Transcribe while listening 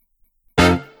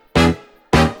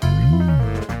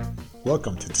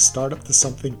Welcome to the Startup to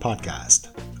Something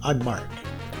podcast. I'm Mark.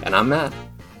 And I'm Matt.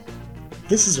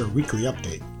 This is our weekly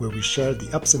update where we share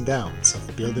the ups and downs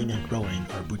of building and growing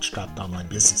our bootstrapped online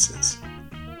businesses.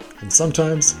 And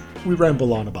sometimes we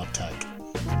ramble on about tech.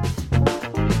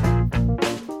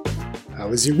 How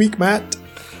was your week, Matt?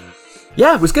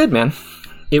 Yeah, it was good, man.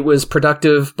 It was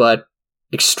productive, but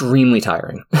extremely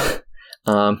tiring.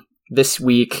 Last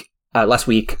week,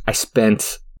 I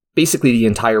spent basically the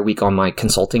entire week on my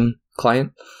consulting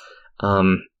client.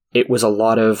 It was a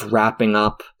lot of wrapping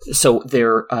up. So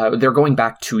they're going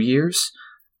back 2 years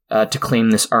to claim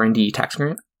this R&D tax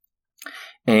grant.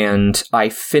 And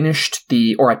I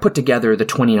I put together the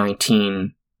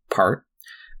 2019 part.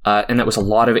 And that was a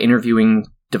lot of interviewing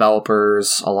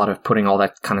developers, a lot of putting all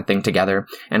that kind of thing together.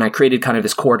 And I created kind of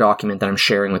this core document that I'm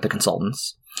sharing with the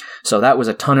consultants. So that was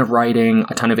a ton of writing,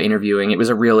 a ton of interviewing. It was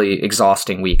a really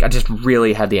exhausting week. I just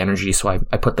really had the energy, so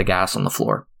I put the gas on the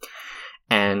floor.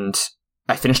 And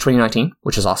I finished 2019,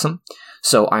 which is awesome.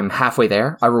 So I'm halfway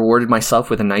there. I rewarded myself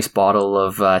with a nice bottle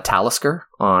of Talisker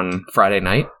on Friday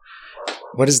night.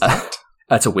 What is that?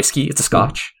 It's a whiskey. It's a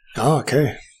scotch. Oh,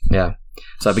 okay. Yeah.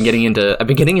 So I've been getting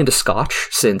into scotch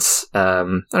since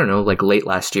like late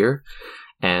last year.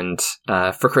 And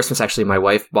for Christmas, actually, my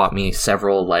wife bought me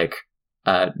several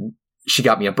she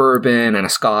got me a bourbon and a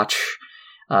scotch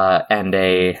and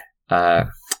a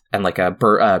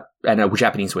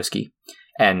Japanese whiskey.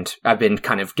 And I've been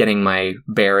kind of getting my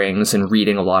bearings and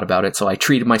reading a lot about it. So I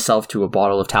treated myself to a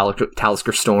bottle of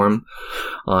Talisker Storm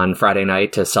on Friday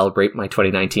night to celebrate my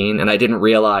 2019. And I didn't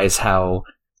realize how,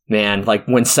 man, like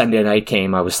when Sunday night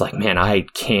came, I was like, man, I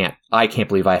can't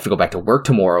believe I have to go back to work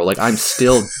tomorrow. Like I'm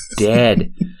still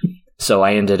dead. So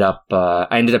I ended up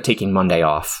taking Monday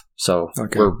off. So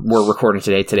okay. We're recording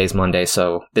today. Today's Monday.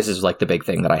 So this is like the big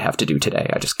thing that I have to do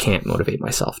today. I just can't motivate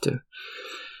myself to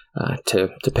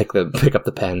pick up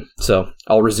the pen. So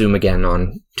I'll resume again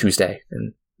on Tuesday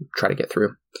and try to get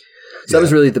through. So that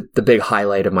was really the big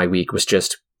highlight of my week, was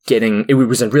just it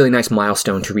was a really nice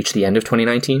milestone to reach the end of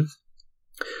 2019.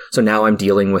 So now I'm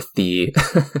dealing with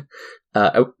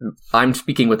I'm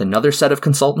speaking with another set of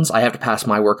consultants. I have to pass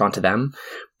my work on to them,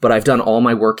 but I've done all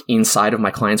my work inside of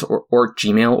my client's or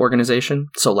Gmail organization.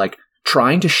 So like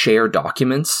trying to share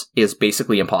documents is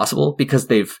basically impossible because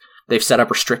they've set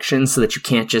up restrictions so that you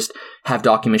can't just have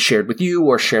documents shared with you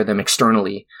or share them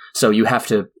externally. So you have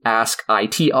to ask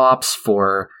IT ops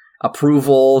for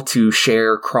approval to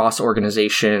share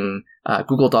cross-organization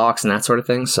Google Docs and that sort of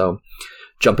thing. So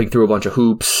jumping through a bunch of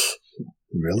hoops.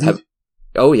 Really?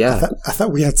 Oh, yeah. I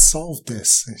thought we had solved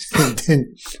this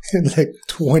in like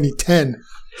 2010.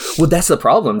 Well, that's the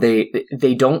problem.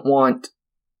 They don't want,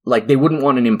 like, they wouldn't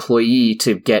want an employee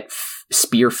to get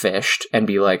spearphished and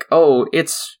be like, oh,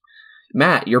 it's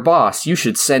Matt, your boss, you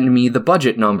should send me the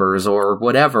budget numbers or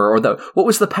whatever, or what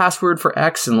was the password for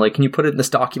X, and like, can you put it in this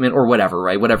document or whatever,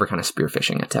 right? Whatever kind of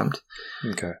spearphishing attempt.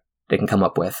 Okay. They can come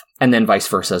up with, and then vice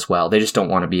versa as well. They just don't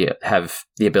want to have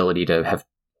the ability to have,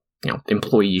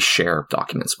 employees share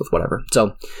documents with whatever.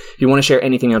 So if you want to share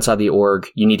anything outside the org,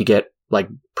 you need to get like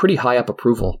pretty high up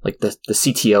approval. Like the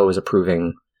CTO is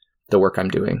approving the work I'm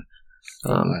doing.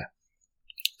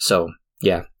 So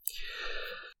yeah.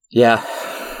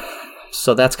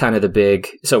 So that's kind of the big.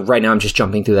 So right now I'm just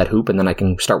jumping through that hoop, and then I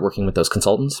can start working with those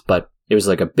consultants. But it was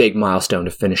like a big milestone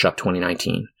to finish up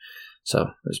 2019. So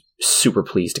I was super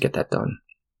pleased to get that done.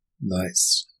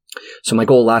 Nice. So my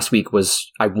goal last week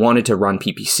was I wanted to run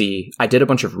PPC. I did a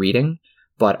bunch of reading,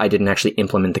 but I didn't actually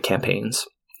implement the campaigns.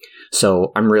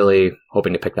 So I'm really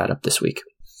hoping to pick that up this week.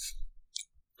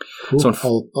 Cool.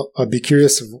 So I'll be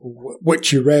curious of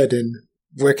what you read and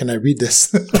where can I read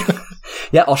this?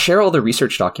 Yeah, I'll share all the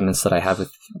research documents that I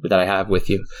have with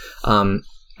you.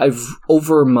 I've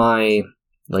over my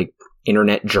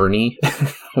internet journey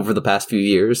over the past few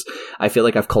years, I feel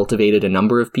like I've cultivated a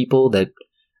number of people that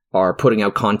are putting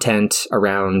out content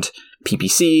around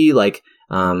PPC.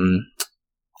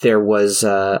 There was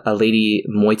a lady,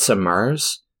 Moitza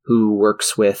Mars, who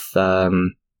works with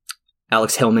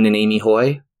Alex Hillman and Amy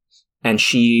Hoy, and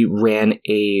she ran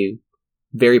a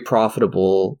very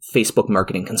profitable Facebook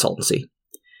marketing consultancy.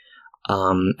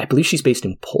 I believe she's based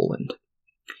in Poland.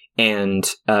 And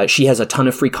she has a ton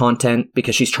of free content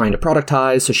because she's trying to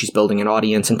productize, so she's building an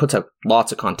audience and puts out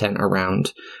lots of content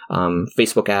around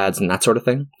Facebook ads and that sort of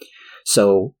thing.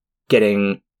 So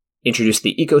getting introduced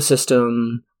to the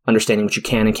ecosystem, understanding what you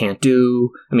can and can't do.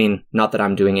 I mean, not that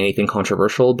I'm doing anything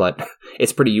controversial, but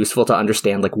it's pretty useful to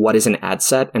understand what is an ad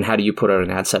set and how do you put out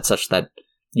an ad set such that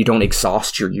you don't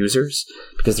exhaust your users,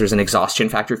 because there's an exhaustion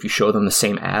factor if you show them the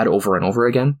same ad over and over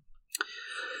again.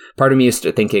 part of me is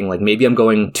thinking like maybe I'm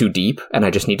going too deep and I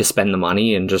just need to spend the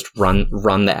money and just run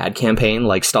the ad campaign.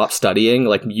 Like stop studying.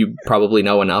 Like you probably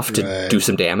know enough to do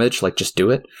some damage. Like just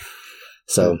do it.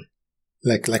 So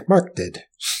like Mark did.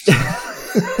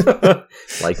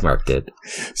 Like Mark did.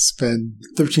 Spend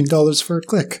 $13 for a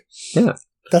click. Yeah.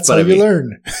 That's how you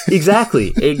learn.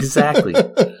 Exactly.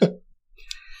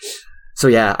 So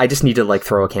yeah, I just need to like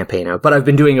throw a campaign out. But I've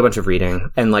been doing a bunch of reading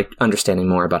and like understanding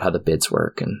more about how the bids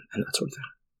work and that sort of thing.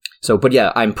 So, but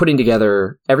yeah, I'm putting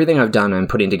together everything I've done. I'm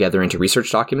putting together into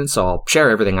research documents. So I'll share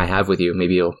everything I have with you.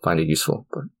 Maybe you'll find it useful.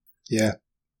 But. Yeah,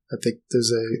 I think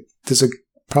there's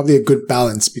probably a good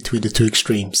balance between the two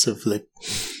extremes of like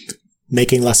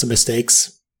making lots of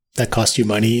mistakes that cost you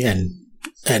money and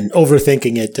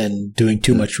overthinking it and doing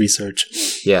too much research.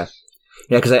 Yeah.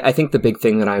 Yeah, because I think the big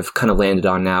thing that I've kind of landed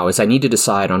on now is I need to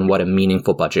decide on what a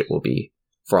meaningful budget will be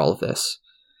for all of this.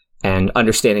 And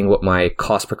understanding what my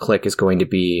cost per click is going to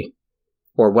be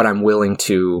or what I'm willing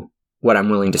to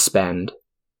spend.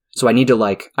 So I need to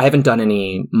I haven't done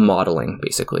any modeling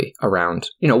basically around,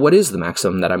 what is the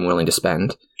maximum that I'm willing to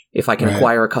spend? If I can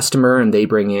acquire a customer and they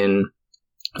bring in,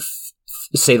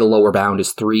 say the lower bound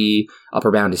is 3,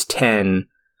 upper bound is 10,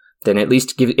 then it at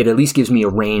least gives me a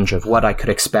range of what I could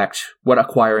expect, what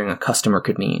acquiring a customer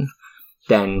could mean,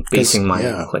 then basing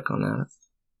my click on that.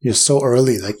 You're so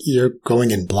early, like you're going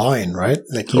in blind, right?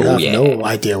 Like you have no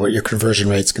idea what your conversion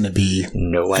rate's going to be.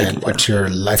 No idea. And what's your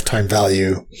lifetime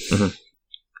value. Mm-hmm.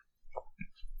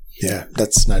 Yeah,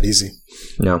 that's not easy.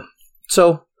 No.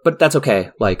 So, but that's okay.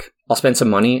 Like I'll spend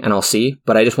some money and I'll see,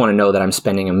 but I just want to know that I'm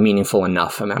spending a meaningful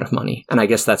enough amount of money. And I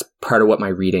guess that's part of what my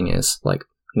reading is. Like,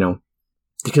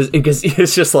 because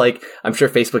it's just like, I'm sure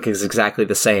Facebook is exactly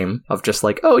the same of just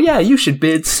like, oh yeah, you should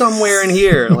bid somewhere in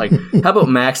here. Like, how about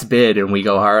max bid and we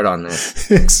go hard on this?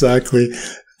 Exactly.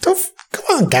 Come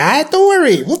on, guy. Don't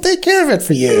worry. We'll take care of it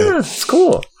for you. Yeah, it's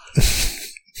cool.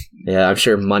 Yeah, I'm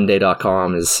sure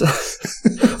Monday.com is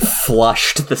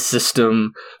flushed the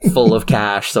system full of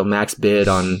cash. So max bid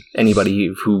on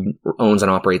anybody who owns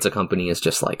and operates a company is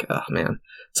just like, oh man,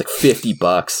 it's like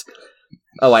 $50.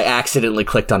 Oh, I accidentally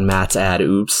clicked on Matt's ad.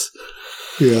 Oops.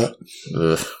 Yeah.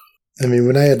 Ugh. I mean,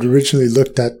 when I had originally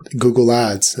looked at Google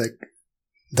Ads, like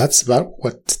that's about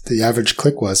what the average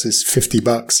click was, is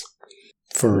 $50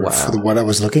 for what I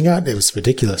was looking at. It was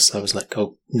ridiculous. I was like,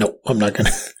 oh no, I'm going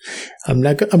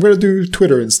to do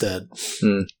Twitter instead.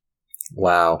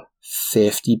 Wow.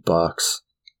 $50.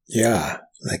 Yeah.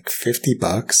 Like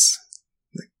 $50.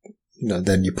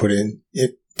 Then you put in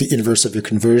the inverse of your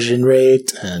conversion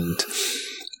rate and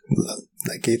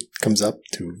like it comes up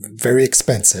to very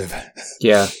expensive.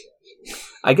 Yeah.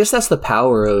 I guess that's the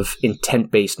power of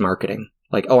intent-based marketing.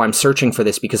 Like, oh, I'm searching for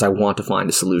this because I want to find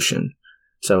a solution.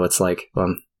 So it's like,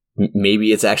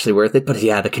 maybe it's actually worth it. But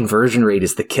yeah, the conversion rate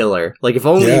is the killer. Like if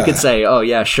only you could say, oh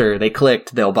yeah, sure, they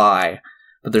clicked, they'll buy.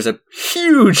 But there's a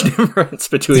huge difference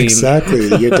between... Exactly.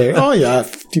 You're there, oh yeah,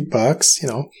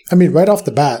 $50, I mean, right off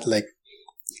the bat, like,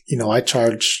 I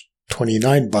charge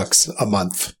 $29 a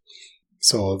month.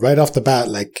 So right off the bat,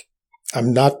 like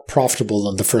I'm not profitable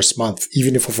on the first month,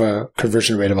 even if with a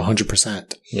conversion rate of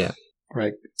 100%. Yeah.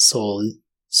 Right. So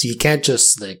you can't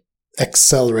just like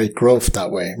accelerate growth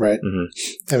that way. Right.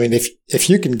 Mm-hmm. I mean, if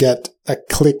you can get a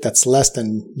click that's less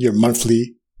than your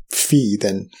monthly fee,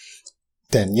 then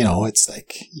it's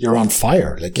like you're on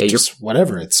fire. Like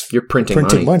you're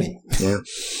printing money. Yeah.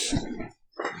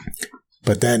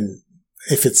 But then,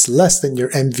 if it's less than your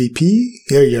MVP,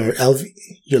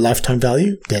 your lifetime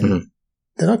value, then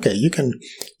okay, you can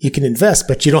invest,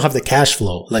 but you don't have the cash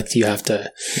flow. Like you have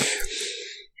to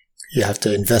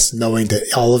invest knowing that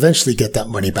I'll eventually get that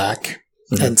money back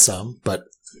and some, but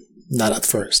not at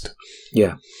first.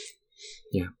 Yeah.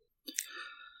 Yeah.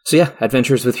 So yeah,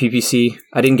 adventures with PPC.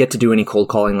 I didn't get to do any cold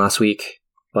calling last week,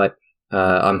 but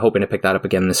I'm hoping to pick that up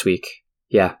again this week.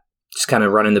 Yeah. Just kind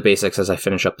of running the basics as I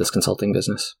finish up this consulting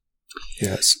business.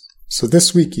 Yes. So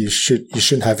this week you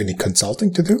shouldn't have any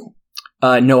consulting to do?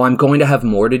 No, I'm going to have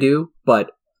more to do,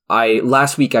 but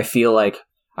last week I feel like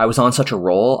I was on such a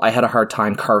roll. I had a hard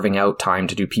time carving out time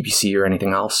to do PPC or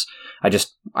anything else.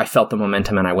 I felt the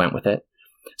momentum and I went with it.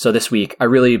 So this week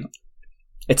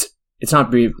it's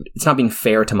not being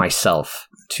fair to myself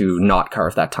to not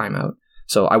carve that time out.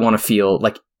 So I want to feel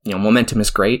like, momentum is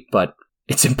great, but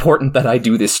it's important that I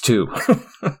do this too.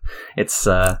 It's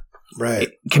right.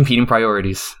 Competing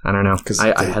priorities. I don't know.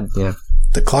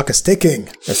 The clock is ticking.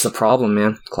 That's the problem,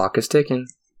 man. The clock is ticking.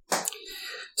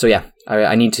 So yeah,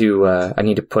 I need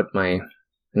to put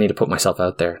myself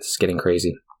out there. It's getting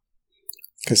crazy.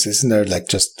 Because isn't there like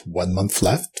just 1 month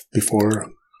left before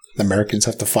Americans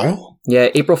have to file? Yeah,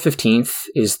 April 15th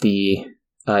is the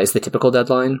is the typical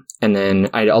deadline. And then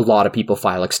a lot of people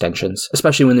file extensions,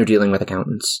 especially when they're dealing with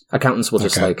accountants. Accountants will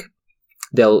just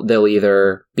they'll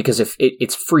either, because if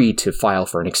it's free to file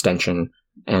for an extension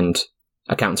and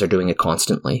accountants are doing it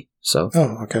constantly. So,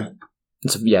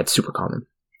 it's super common.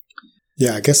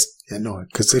 Yeah, I guess,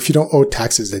 because if you don't owe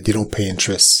taxes, then you don't pay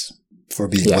interest for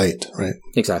being late, right?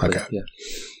 Exactly. Okay. Yeah.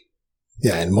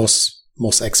 Yeah, and most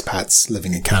expats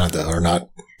living in Canada are not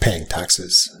paying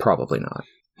taxes. Probably not.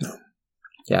 No.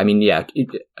 Yeah, I mean,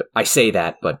 I say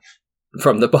that, but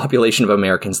from the population of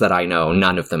Americans that I know,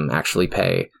 none of them actually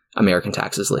pay American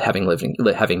taxes,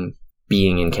 having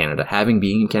being in Canada,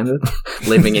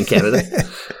 living in Canada.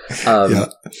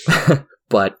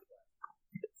 But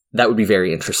that would be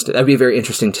very interesting. That would be a very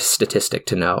interesting statistic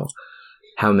to know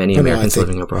how many Americans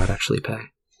living abroad actually pay.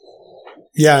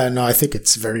 Yeah, no, I think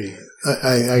it's very.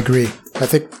 I agree. I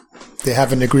think they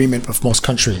have an agreement with most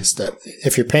countries that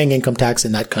if you're paying income tax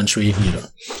in that country,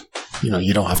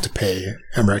 you don't have to pay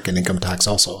American income tax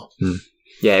also.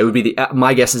 Yeah, it would be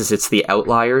my guess is it's the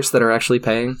outliers that are actually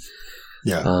paying.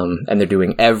 Yeah. And they're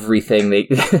doing everything they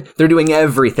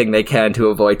can to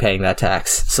avoid paying that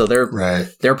tax. So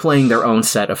they're playing their own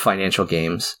set of financial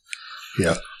games.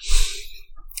 Yeah.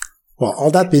 Well,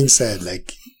 all that being said,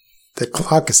 like, the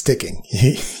clock is ticking.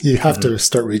 You have to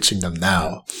start reaching them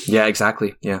now. Yeah,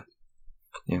 exactly. Yeah.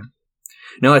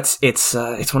 No,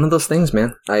 it's one of those things,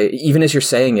 man. Even as you're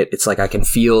saying it, it's like I can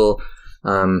feel,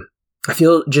 I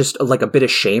feel just like a bit of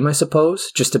shame, I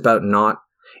suppose, just about not.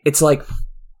 It's like,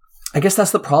 I guess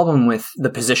that's the problem with the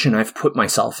position I've put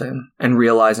myself in, and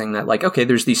realizing that, like, okay,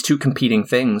 there's these two competing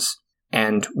things,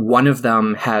 and one of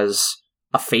them has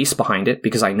a face behind it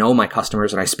because I know my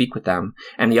customers and I speak with them,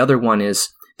 and the other one is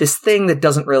this thing that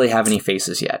doesn't really have any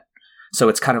faces yet. So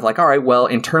it's kind of like, all right, well,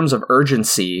 in terms of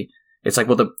urgency, it's like,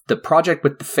 well, the project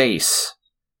with the face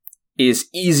is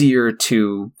easier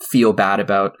to feel bad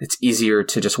about. It's easier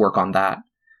to just work on that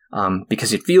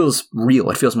because it feels real.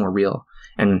 It feels more real.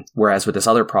 And whereas with this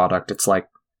other product, it's like,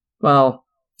 well,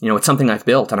 it's something I've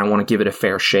built and I want to give it a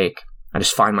fair shake. I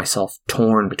just find myself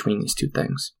torn between these two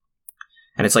things.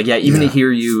 And it's like, to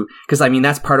hear you, because I mean,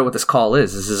 that's part of what this call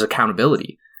is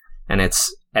accountability. And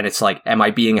it's like, am I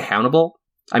being accountable?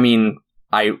 I mean,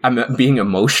 I'm being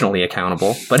emotionally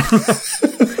accountable, but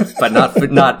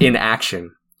but not in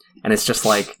action. And it's just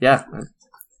like, this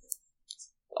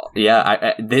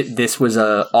was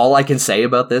all I can say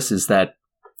about this is that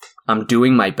I'm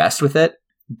doing my best with it,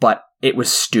 but it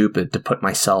was stupid to put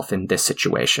myself in this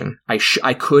situation.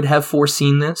 I could have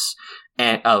foreseen this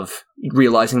of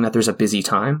realizing that there's a busy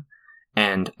time,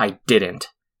 and I didn't.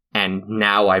 And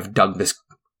now I've dug this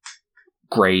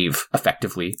grave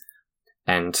effectively,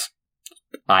 and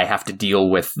I have to deal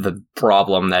with the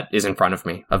problem that is in front of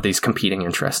me of these competing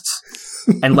interests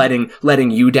and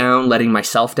letting you down, letting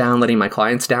myself down, letting my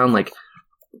clients down. Like,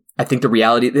 I think the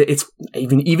reality, it's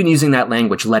even using that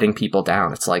language, letting people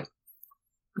down. It's like,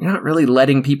 you're not really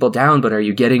letting people down, but are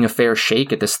you getting a fair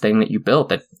shake at this thing that you built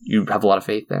that you have a lot of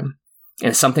faith in?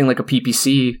 And something like a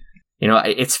PPC,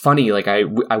 it's funny. Like, I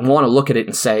want to look at it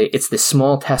and say, it's this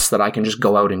small test that I can just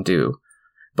go out and do.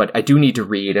 But I do need to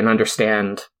read and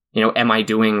understand, am I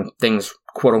doing things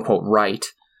quote unquote right,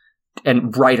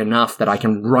 and right enough that I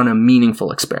can run a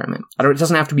meaningful experiment. It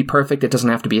doesn't have to be perfect. It doesn't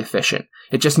have to be efficient.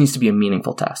 It just needs to be a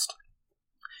meaningful test.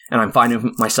 And I'm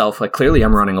finding myself, like, clearly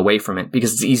I'm running away from it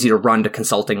because it's easy to run to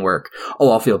consulting work.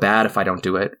 Oh, I'll feel bad if I don't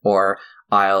do it. Or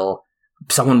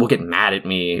someone will get mad at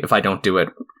me if I don't do it.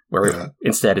 Where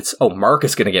instead it's, oh, Mark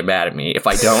is going to get mad at me if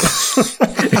I don't,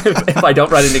 if I don't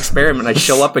run an experiment. I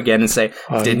show up again and say,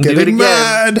 didn't do it again.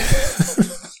 Mad.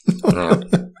 No.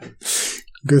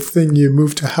 Good thing you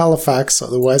moved to Halifax.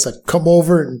 Otherwise I'd come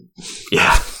over and.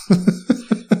 Yeah.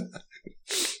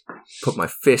 Put my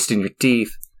fist in your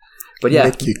teeth. But yeah.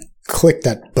 Make you click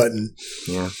that button.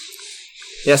 Yeah.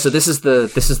 Yeah. So this is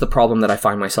the problem that I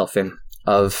find myself in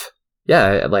of,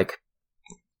 like,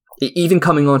 even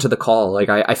coming onto the call, like,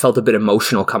 I felt a bit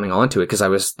emotional coming onto it because I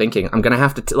was thinking, I'm going to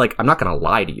have to, I'm not going to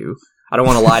lie to you. I don't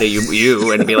want to lie to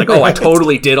you and be like, oh, I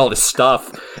totally did all this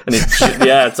stuff. And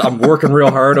I'm working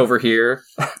real hard over here.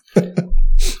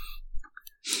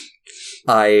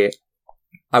 I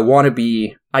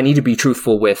need to be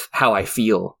truthful with how I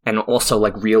feel, and also,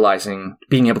 like,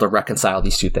 being able to reconcile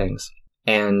these two things.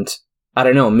 And I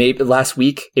don't know, maybe last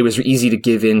week it was easy to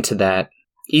give into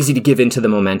the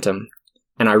momentum.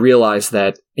 And I realized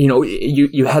that,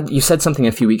 you said something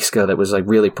a few weeks ago that was, like,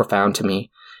 really profound to me.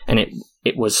 And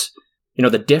it was,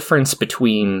 the difference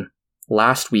between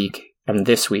last week and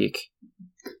this week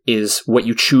is what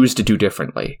you choose to do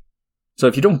differently. So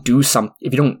if you don't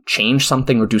change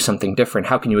something or do something different,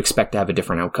 how can you expect to have a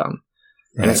different outcome?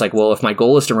 And it's like, well, if my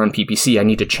goal is to run PPC, I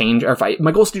need to change, or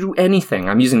my goal is to do anything.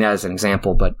 I'm using that as an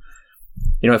example, but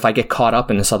if I get caught up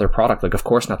in this other product, like, of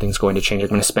course, nothing's going to change. I'm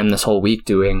going to spend this whole week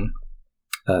doing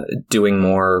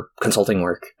more consulting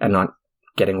work and not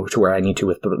getting to where I need to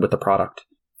with the product.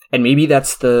 And maybe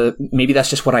that's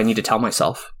just what I need to tell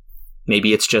myself.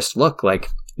 Maybe it's just, look, like,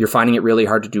 you're finding it really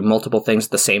hard to do multiple things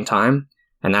at the same time,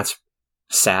 and that's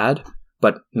sad.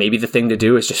 But maybe the thing to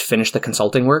do is just finish the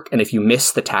consulting work. And if you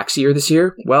miss the tax year this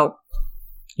year, well,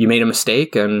 you made a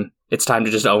mistake, and it's time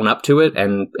to just own up to it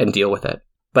and deal with it.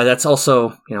 But that's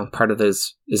also, part of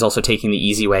this is also taking the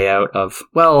easy way out of,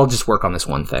 well, I'll just work on this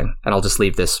one thing, and I'll just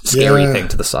leave this scary thing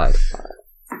to the side.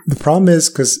 The problem is,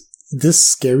 because this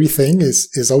scary thing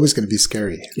is always going to be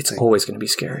scary. It's always going to be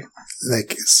scary.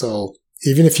 Like, so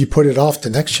even if you put it off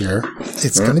to next year,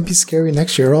 it's going to be scary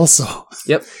next year also.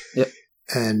 Yep.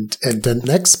 And the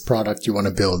next product you want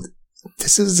to build,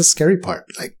 this is the scary part.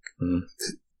 Like,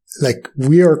 like,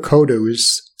 we are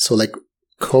coders, so like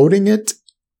coding it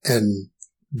and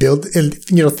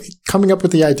coming up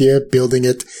with the idea, building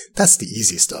it, that's the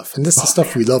easy stuff. And this is the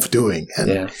stuff we love doing.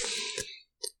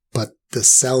 But the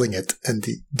selling it and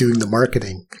doing the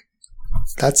marketing,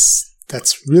 that's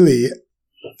really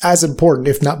as important,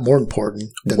 if not more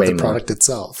important, than the product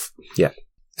itself. Yeah.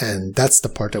 And that's the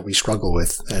part that we struggle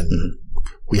with. And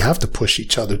we have to push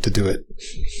each other to do it.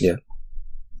 Yeah.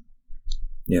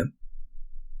 Yeah.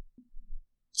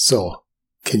 So,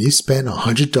 can you spend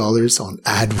 $100 on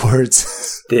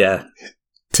AdWords? Yeah.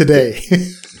 Today?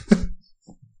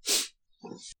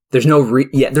 There's no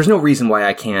reason why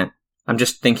I can't. I'm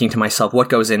just thinking to myself, what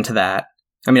goes into that?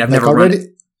 I mean, I've never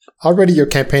already your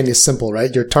campaign is simple,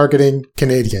 right? You're targeting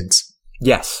Canadians.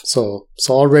 Yes. So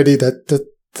already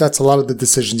that's a lot of the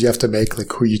decisions you have to make,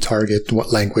 like who you target,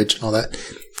 what language, and all that.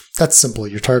 That's simple.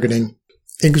 You're targeting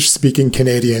English-speaking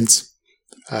Canadians.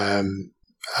 I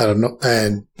don't know.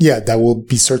 And that will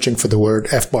be searching for the word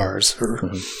F-bars.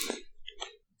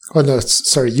 Oh, no,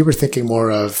 sorry. You were thinking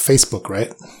more of Facebook,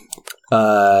 right?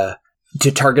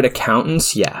 To target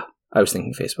accountants? Yeah. I was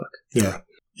thinking Facebook. Yeah.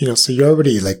 So you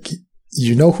already, like,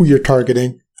 who you're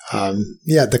targeting.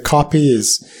 The copy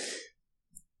is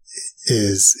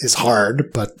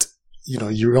hard, but,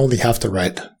 you only have to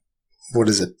write,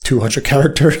 200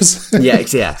 characters? Yeah.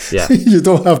 You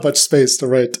don't have much space to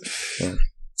write. Yeah.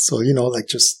 So, like,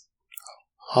 just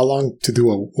how long to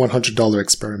do a $100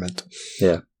 experiment?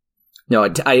 Yeah. No,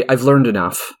 I've learned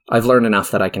enough. I've learned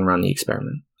enough that I can run the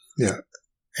experiment. Yeah.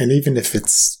 And even if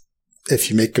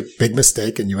you make a big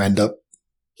mistake and you end up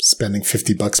spending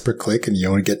 $50 per click and you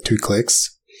only get 2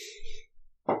 clicks,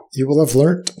 you will have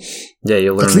learned. Yeah,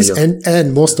 you'll learn. At least,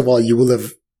 and most of all, you will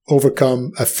have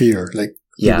overcome a fear. Like,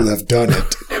 you will have done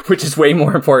it. Which is way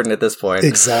more important at this point.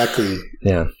 Exactly.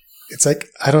 Yeah. It's like,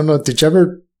 I don't know, did you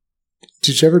ever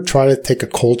try to take a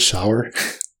cold shower?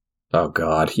 Oh,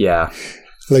 God, yeah.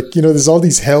 Like, there's all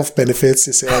these health benefits.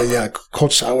 They say,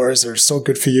 cold showers are so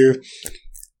good for you.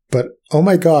 But, oh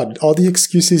my God, all the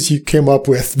excuses you came up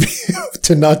with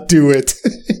to not do it.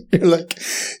 You're like,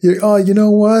 oh, you know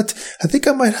what? I think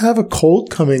I might have a cold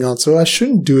coming on, so I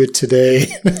shouldn't do it today.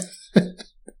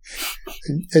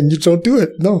 and you don't do it.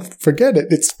 No, forget it.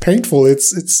 It's painful.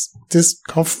 It's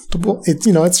discomfortable.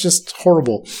 It's just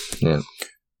horrible. Yeah.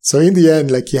 So in the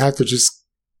end, like, you have to just,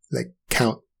 like,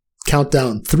 count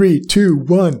down 3, 2,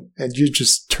 1, and you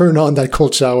just turn on that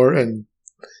cold shower and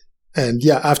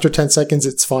after 10 seconds,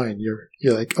 it's fine. You're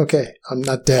like, okay, I'm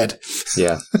not dead.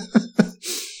 Yeah.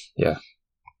 Yeah.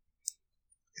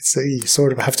 So you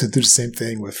sort of have to do the same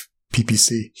thing with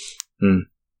PPC.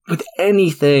 With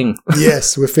anything.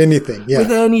 Yes, with anything. Yeah.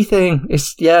 With anything.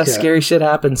 It's, scary shit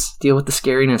happens. Deal with the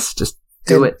scariness. Just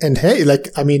do it. And hey, like,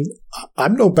 I mean,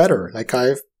 I'm no better. Like,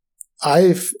 I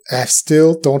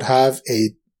still don't have a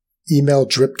email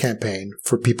drip campaign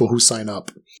for people who sign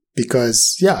up.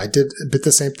 Because, I did a bit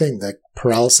the same thing, like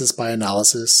paralysis by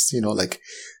analysis, like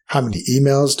how many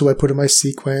emails do I put in my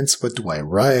sequence? What do I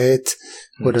write?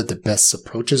 What are the best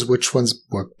approaches? Which ones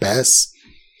work best?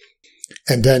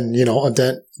 And then, and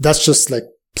then that's just like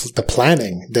the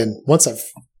planning. Then once I've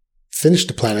finished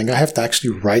the planning, I have to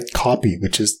actually write copy,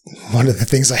 which is one of the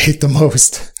things I hate the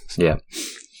most. Yeah.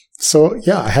 So,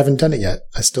 I haven't done it yet.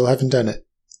 I still haven't done it.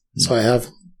 So I have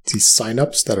these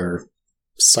signups that are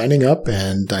signing up,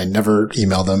 and I never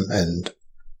email them, and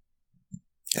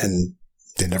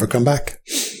they never come back.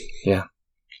 Yeah.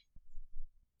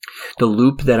 The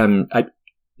loop that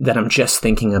I'm just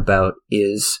thinking about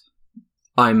is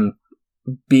I'm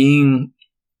being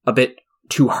a bit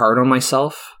too hard on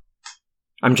myself.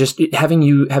 I'm just having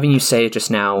you say it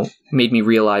just now made me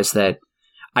realize that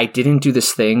I didn't do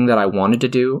this thing that I wanted to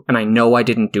do, and I know I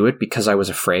didn't do it because I was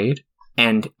afraid,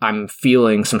 and I'm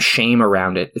feeling some shame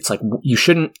around it. It's like, you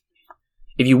shouldn't.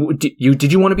 If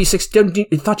did you want to be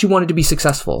thought you wanted to be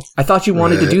successful? I thought you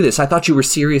wanted to do this. I thought you were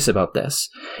serious about this.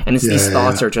 And it's these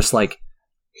thoughts are just like,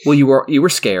 well, you were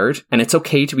scared, and it's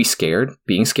okay to be scared.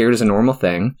 Being scared is a normal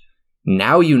thing.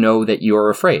 Now you know that you're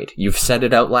afraid. You've said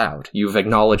it out loud. You've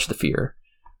acknowledged the fear.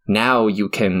 Now you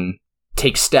can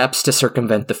take steps to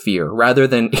circumvent the fear, rather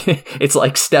than it's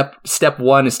like step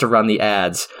 1 is to run the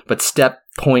ads, but step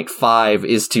 0.5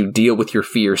 is to deal with your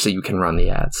fear so you can run the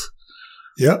ads.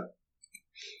 Yep.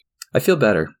 I feel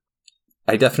better.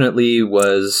 I definitely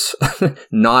was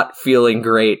not feeling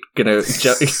great,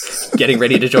 getting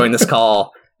ready to join this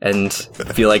call, and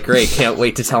feel like, great, can't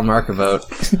wait to tell Mark about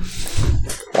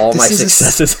all my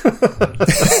successes.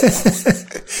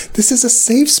 This is a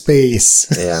safe space.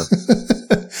 Yeah.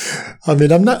 I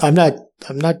mean, I'm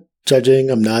not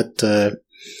judging. I'm not, how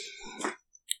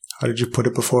did you put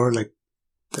it before? Like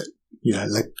that,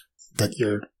 like that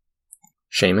you're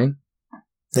shaming?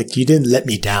 Like, you didn't let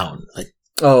me down. Like,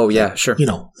 oh yeah, sure.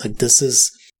 Like, this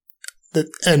is,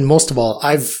 and most of all,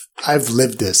 I've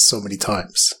lived this so many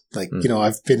times. Like,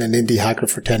 I've been an indie hacker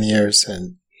for 10 years,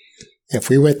 and if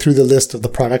we went through the list of the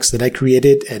products that I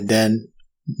created and then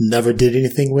never did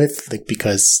anything with, like,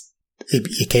 because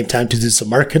it came time to do some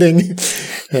marketing,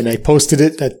 and I posted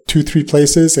it at 2-3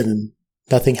 places and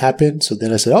nothing happened. So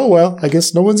then I said, oh, well, I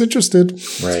guess no one's interested.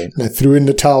 Right. And I threw in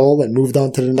the towel and moved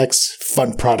on to the next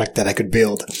fun product that I could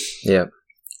build. Yeah.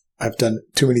 I've done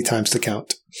it too many times to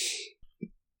count.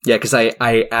 Yeah, because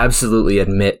I absolutely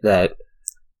admit that,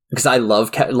 because I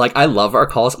love our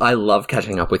calls. I love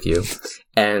catching up with you.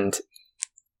 And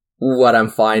what I'm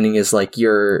finding is, like,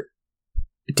 to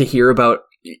hear about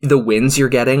the wins you're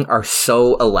getting are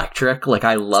so electric. Like,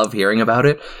 I love hearing about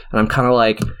it. And I'm kind of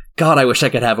like, God, I wish I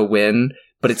could have a win.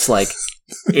 But it's like,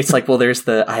 well, there's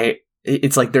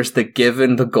the give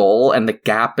and the goal and the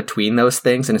gap between those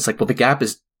things. And it's like, well, the gap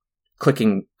is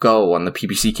clicking go on the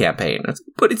PPC campaign.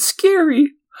 But it's scary.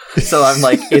 So I'm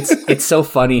like, it's so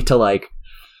funny to, like,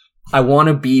 I want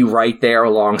to be right there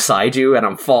alongside you, and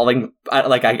I'm falling,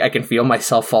 I can feel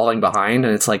myself falling behind,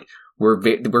 and it's like,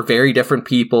 we're very different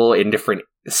people in different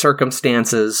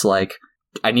circumstances. Like,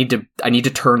 I need to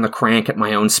turn the crank at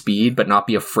my own speed, but not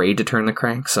be afraid to turn the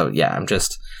crank. So yeah,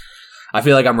 I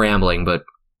feel like I'm rambling, but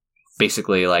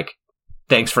basically, like,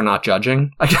 thanks for not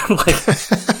judging.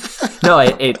 No,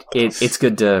 it's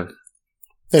good to.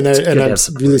 And I'm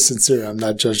really sincere. I'm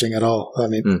not judging at all. I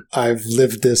mean, I've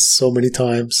lived this so many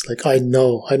times. Like, I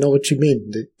know what you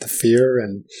mean. The fear,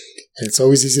 and it's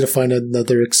always easy to find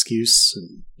another excuse.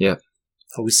 And yeah.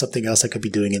 Always something else I could be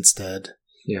doing instead.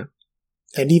 Yeah.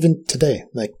 And even today,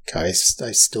 like, I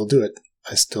still do it.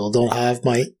 I still don't have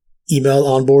my email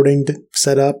onboarding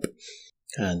set up.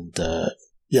 And,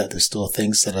 there's still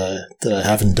things that I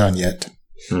haven't done yet.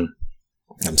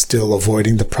 I'm still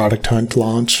avoiding the product hunt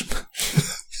launch.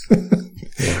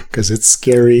 Because it's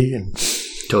scary. And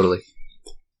totally.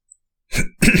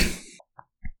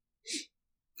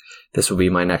 This will be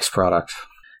my next product,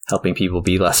 helping people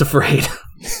be less afraid.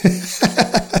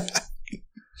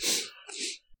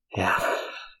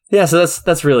 Yeah. So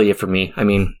that's really it for me. I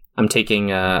mean, I'm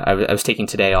taking. I was taking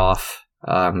today off.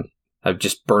 I've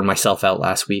just burned myself out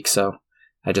last week, so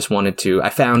I just wanted to. I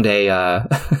found a.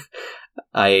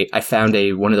 I found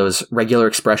one of those regular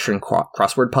expression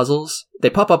crossword puzzles. They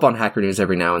pop up on Hacker News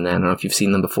every now and then. I don't know if you've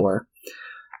seen them before.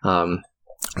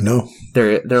 No.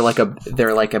 They're like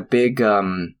a big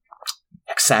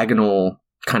hexagonal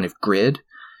kind of grid,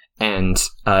 and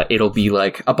it'll be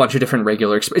like a bunch of different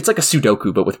regular. It's like a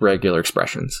Sudoku, but with regular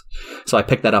expressions. So I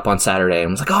picked that up on Saturday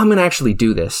and was like, oh, I'm gonna actually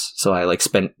do this. So I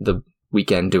spent the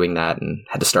weekend doing that and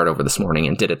had to start over this morning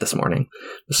and did it this morning.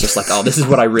 It's just like, oh, this is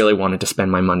what I really wanted to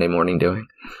spend my Monday morning doing.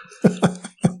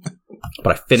 But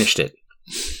I finished it.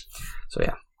 So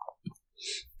yeah.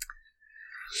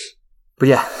 But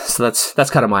yeah, so that's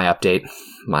kind of my update,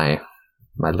 my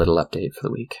little update for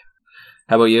the week.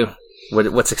 How about you?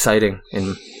 What's exciting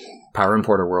in Power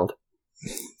Importer world?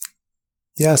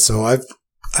 Yeah, so I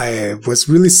was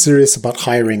really serious about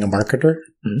hiring a marketer.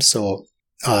 So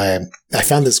I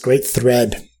found this great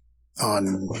thread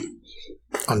on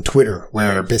Twitter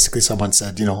where basically someone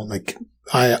said, like,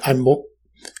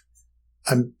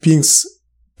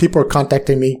 people are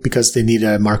contacting me because they need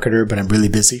a marketer, but I'm really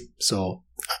busy. So,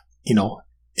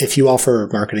 if you offer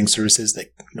marketing services,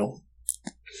 like,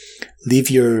 leave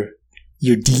your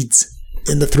deeds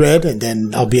in the thread, and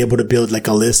then I'll be able to build like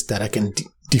a list that I can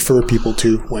defer people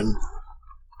to when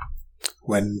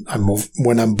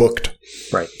I'm booked.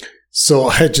 Right. So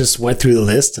I just went through the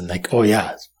list and like, oh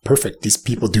yeah, perfect. These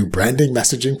people do branding,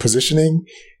 messaging, positioning.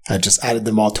 I just added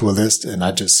them all to a list and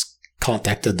I just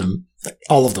contacted them, like,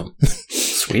 all of them.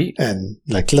 Sweet. And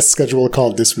like, let's schedule a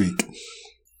call this week.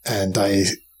 And I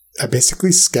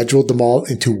basically scheduled them all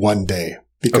into one day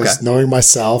because knowing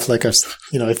myself, like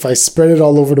if I spread it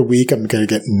all over the week, I'm going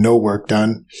to get no work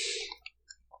done.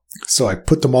 So I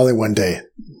put them all in one day.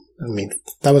 I mean,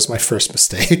 that was my first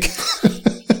mistake.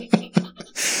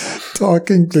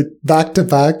 Talking like back to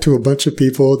back to a bunch of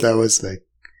people. That was like,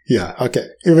 yeah, okay.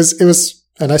 It was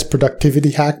a nice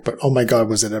productivity hack, but oh my God,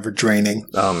 was it ever draining?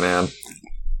 Oh man.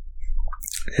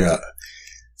 Yeah.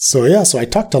 So I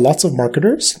talked to lots of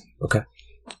marketers. Okay.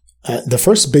 The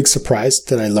first big surprise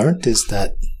that I learned is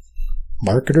that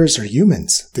marketers are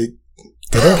humans. They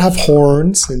don't have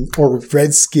horns or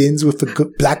red skins with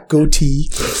a black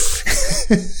goatee.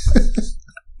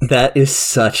 That is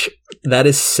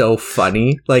so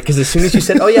funny. Like, because as soon as you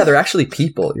said, oh yeah, they're actually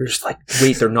people, you're just like,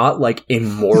 wait, they're not like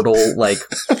immortal, like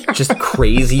just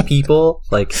crazy people.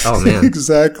 Like, oh man.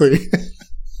 Exactly.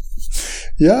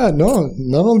 Yeah, no,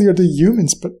 not only are they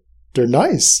humans, but they're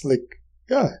nice. Like,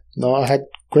 yeah, no, I had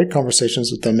great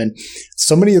conversations with them, and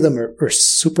so many of them are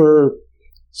super,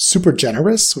 super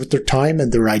generous with their time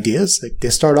and their ideas. Like, they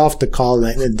start off the call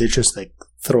and they just like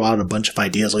throw out a bunch of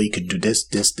ideas. Oh, you could do this,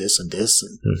 this, this, and this,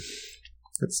 and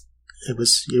it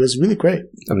was really great.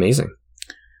 Amazing.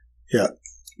 Yeah.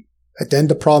 And then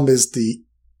the problem is they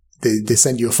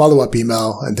send you a follow-up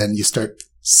email, and then you start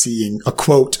seeing a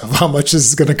quote of how much this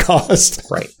is going to cost.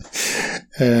 Right.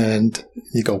 And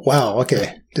you go, wow,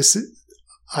 okay,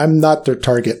 I'm not their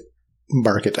target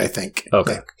market, I think.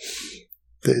 Okay. Like,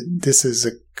 this is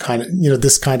a kind of,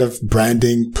 this kind of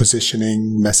branding,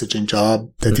 positioning, messaging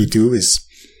job that they do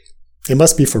it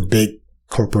must be for big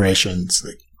corporations.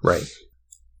 Like, right.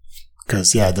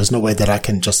 Because, yeah, there's no way that I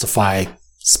can justify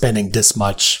spending this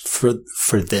much for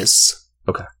this.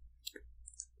 Okay.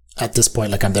 At this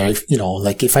point, like I'm there,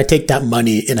 like if I take that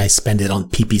money and I spend it on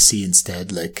PPC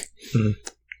instead, like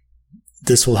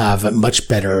this will have a much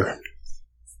better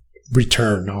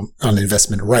return on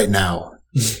investment right now.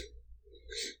 Mm-hmm.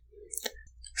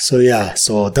 So yeah,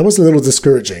 so that was a little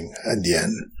discouraging in the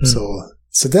end. Mm-hmm.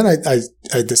 So then I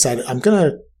decided I'm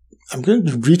gonna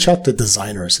reach out to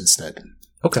designers instead.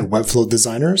 Okay. Webflow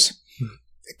designers. Mm-hmm.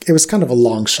 It was kind of a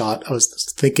long shot. I was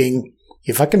thinking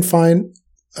if I can find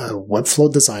a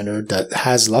Webflow designer that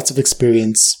has lots of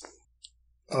experience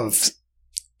of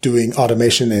doing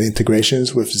automation and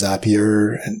integrations with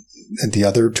Zapier and the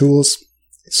other tools,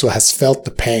 so has felt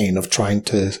the pain of trying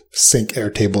to sync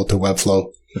Airtable to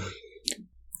Webflow,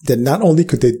 then not only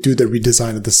could they do the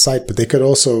redesign of the site, but they could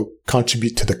also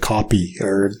contribute to the copy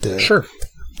or the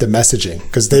messaging,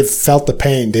 because they've felt the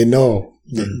pain. They know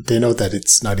that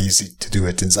it's not easy to do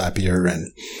it in Zapier.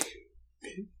 And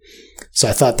so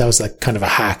I thought that was like kind of a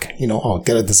hack, I'll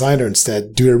get a designer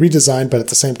instead, do a redesign, but at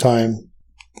the same time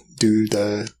do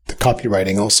the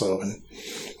copywriting also,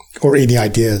 or any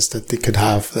ideas that they could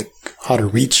have, like how to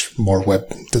reach more web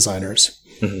designers.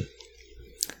 Mm-hmm.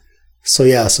 So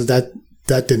yeah, so that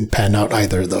didn't pan out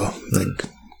either, though. Mm-hmm. Like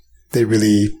they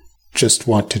really just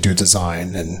want to do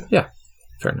design and yeah,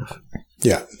 fair enough.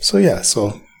 Yeah. So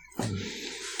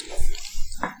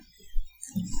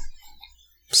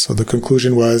the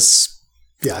conclusion was,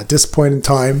 yeah, at this point in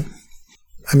time,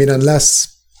 I mean, unless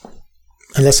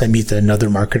I meet another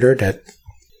marketer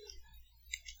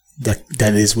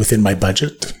that is within my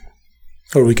budget,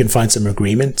 or we can find some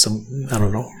agreement, I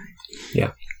don't know.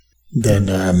 Yeah.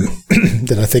 Then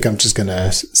I think I'm just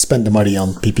gonna spend the money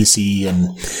on PPC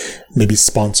and maybe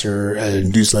sponsor a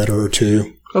newsletter or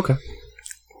two. Okay.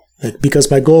 Because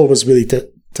my goal was really to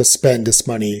spend this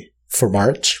money for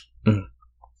March. Mm-hmm.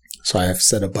 So I have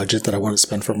set a budget that I want to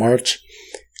spend for March.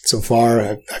 So far,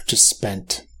 I've just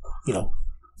spent,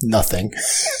 nothing.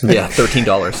 Yeah, $13.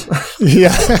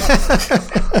 Yeah.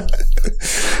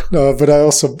 No, but I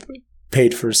also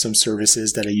paid for some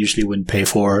services that I usually wouldn't pay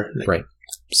for. Right.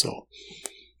 So,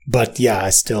 but yeah,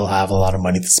 I still have a lot of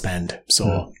money to spend.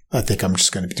 So I think I'm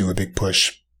just going to do a big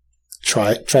push.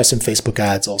 Try some Facebook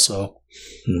ads also.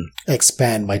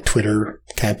 Expand my Twitter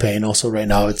campaign also. Right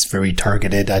now, it's very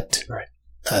targeted at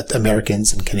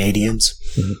Americans and Canadians.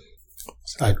 Mm-hmm.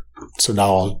 So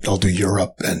now I'll do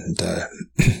Europe and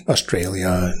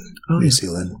Australia and New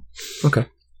Zealand. Okay.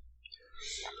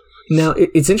 Now,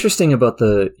 it's interesting about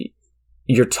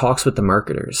your talks with the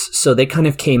marketers. So they kind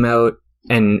of came out,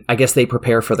 and I guess they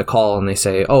prepare for the call and they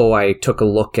say, oh, I took a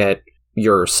look at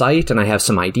your site and I have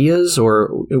some ideas, or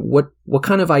what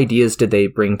kind of ideas did they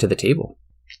bring to the table?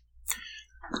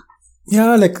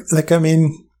 Yeah, like I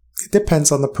mean, it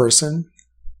depends on the person.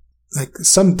 like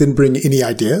some didn't bring any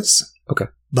ideas. Okay.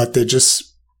 But they just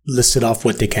listed off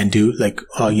what they can do. Like,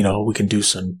 we can do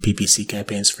some PPC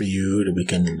campaigns for you. We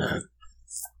can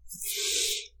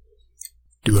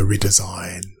do a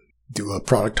redesign, do a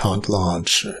product hunt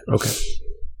launch. Okay.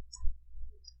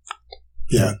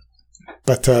 Yeah.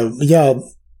 But,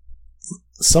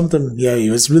 some of them, it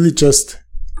was really just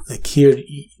like here,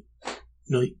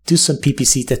 do some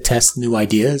PPC to test new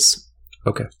ideas.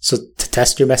 Okay. So to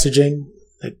test your messaging,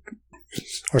 like,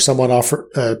 or someone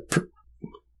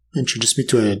introduced me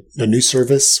to a new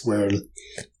service where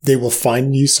they will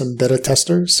find you some beta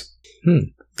testers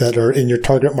that are in your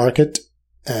target market,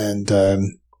 and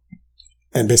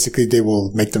basically they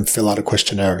will make them fill out a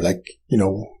questionnaire, like,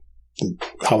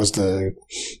 how was the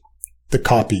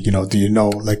copy, do you know,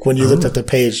 like when you looked at the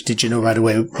page, did you know right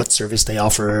away what service they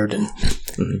offered? And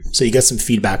so you get some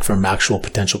feedback from actual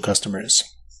potential customers.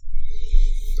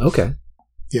 Okay.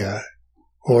 Yeah.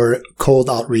 Or cold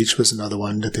outreach was another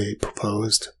one that they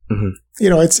proposed. Mm-hmm.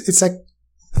 It's like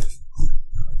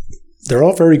they're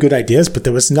all very good ideas, but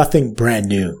there was nothing brand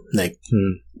new. Like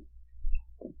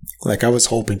I was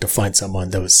hoping to find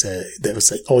someone that would say,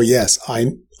 "Oh yes,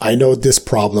 I know this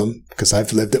problem because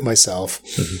I've lived it myself,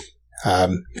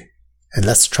 and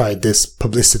let's try this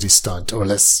publicity stunt, or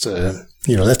let's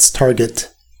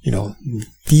target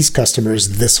these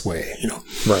customers this way."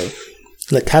 Right.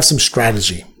 Like have some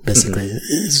strategy. Basically,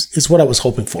 is what I was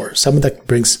hoping for. Someone that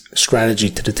brings strategy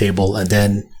to the table, and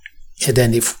then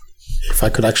if I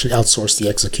could actually outsource the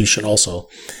execution also,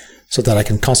 so that I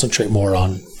can concentrate more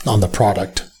on the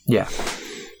product. Yeah.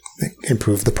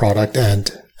 Improve the product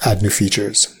and add new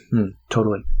features.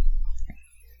 Totally.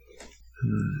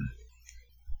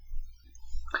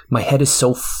 My head is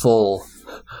so full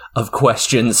of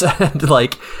questions, and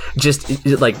just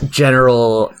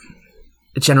general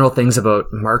things about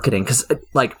marketing, because a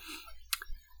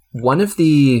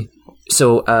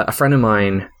friend of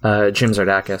mine, Jim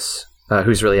Zardakis,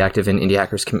 who's really active in Indie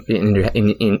Hackers, in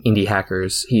Indie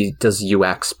Hackers, he does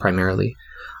UX primarily.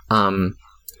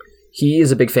 He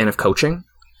is a big fan of coaching,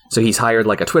 so he's hired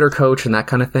like a Twitter coach and that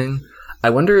kind of thing. I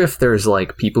wonder if there's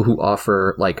like people who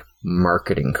offer like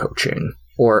marketing coaching,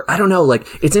 or I don't know, like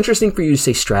it's interesting for you to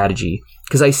say strategy,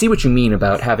 because I see what you mean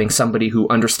about having somebody who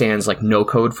understands like no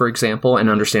code, for example, and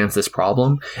understands this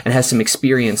problem and has some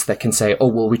experience that can say, oh,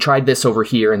 well, we tried this over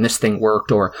here and this thing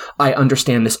worked, or I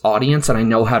understand this audience and I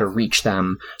know how to reach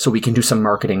them, so we can do some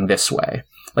marketing this way.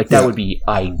 Like that would be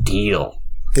ideal.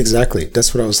 Exactly.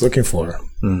 That's what I was looking for.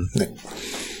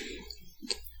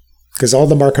 Because all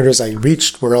the marketers I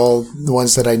reached were all the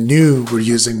ones that I knew were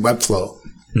using Webflow.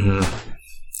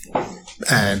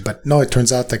 But no, it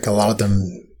turns out like a lot of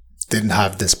them didn't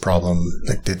have this problem.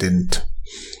 Like they didn't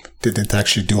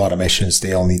actually do automations.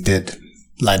 They only did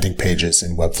landing pages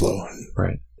in Webflow.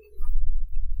 Right.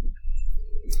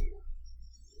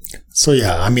 So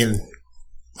yeah, I mean,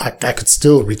 I could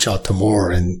still reach out to more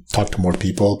and talk to more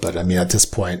people, but I mean, at this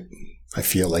point, I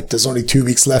feel like there's only 2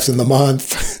 weeks left in the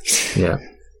month. Yeah.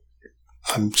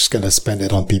 I'm just going to spend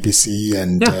it on PPC,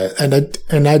 and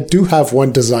I do have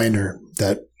one designer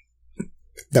that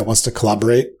wants to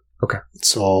collaborate. Okay.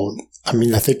 So, I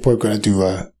mean, I think we're going to do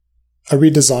a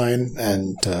redesign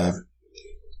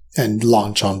and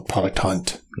launch on Product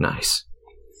Hunt. Nice.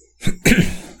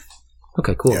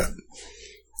 Okay, cool. Yeah.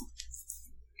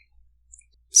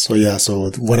 So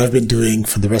what I've been doing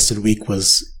for the rest of the week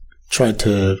was trying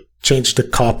to change the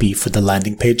copy for the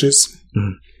landing pages.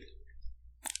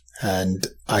 And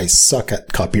I suck at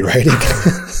copywriting.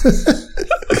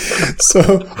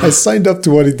 So I signed up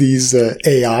to one of these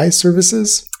AI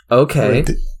services. Okay.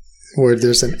 Where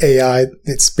there's an AI,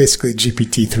 it's basically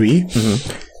GPT-3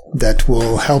 that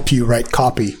will help you write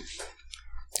copy.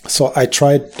 So I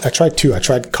tried two. I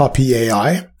tried Copy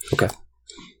AI. Okay.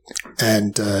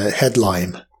 And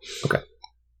Headline. Okay.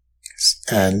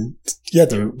 And yeah,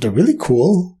 they're really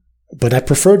cool. But I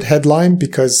preferred Headline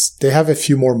because they have a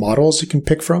few more models you can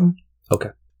pick from. Okay.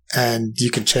 And you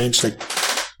can change like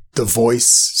the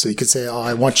voice. So you could say,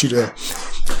 I want you to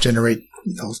generate,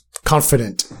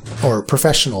 confident or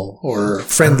professional or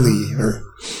friendly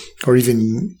or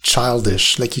even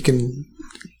childish. Like you can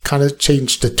kind of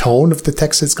change the tone of the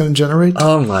text it's going to generate.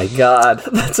 Oh my God.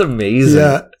 That's amazing.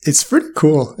 Yeah. It's pretty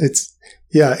cool. It's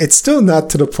still not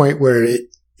to the point where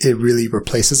it really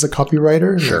replaces a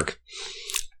copywriter. Sure.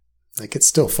 Like it's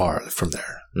still far from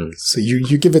there. So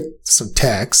you give it some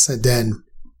text, and then,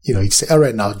 you say, all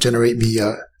right, now generate me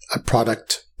a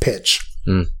product pitch.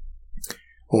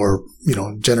 Or,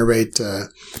 generate a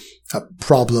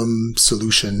problem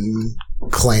solution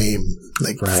claim,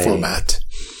 format.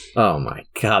 Oh my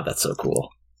God, that's so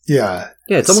cool. Yeah,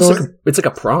 it's almost it's like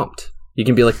a prompt. You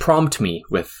can be like, prompt me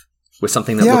with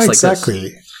something that looks like exactly.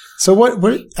 this. So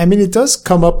what I mean, it does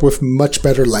come up with much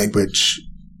better language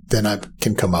than I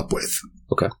can come up with.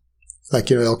 Okay. Like,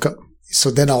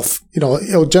 so then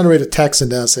it'll generate a text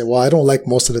and then I'll say, well, I don't like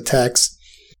most of the text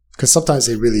because sometimes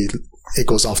it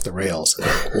goes off the rails.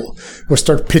 We'll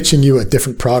start pitching you a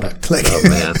different product. Like, oh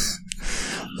man.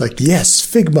 Like, yes,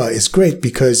 Figma is great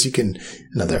because you can,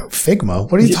 Figma?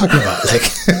 What are you talking about? Like,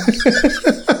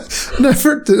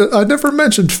 I never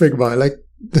mentioned Figma. Like,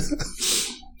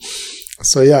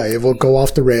 so yeah, it will go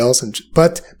off the rails,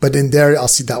 but in there I'll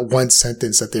see that one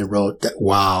sentence that they wrote that,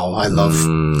 wow, I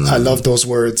love those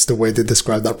words, the way they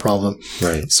describe that problem.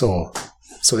 Right. So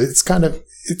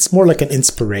it's more like an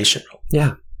inspiration.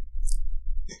 Yeah.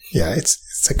 Yeah,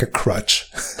 it's like a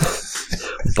crutch.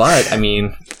 But I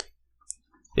mean,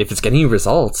 if it's getting you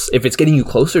results, if it's getting you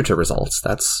closer to results,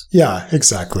 that's... Yeah,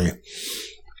 exactly.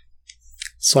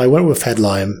 So I went with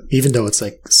Headlime, even though it's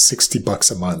like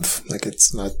 $60 a month. Like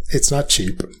it's not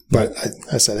cheap, but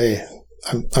I said, hey,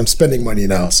 I'm spending money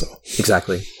now. So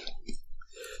exactly.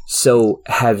 So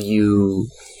have you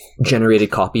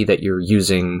generated copy that you're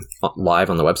using live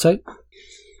on the website?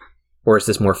 Or is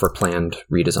this more for planned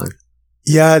redesign?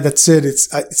 Yeah, that's it.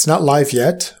 It's not live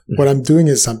yet. Mm-hmm. What I'm doing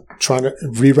is I'm trying to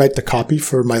rewrite the copy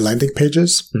for my landing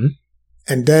pages. Mm-hmm.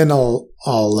 And then I'll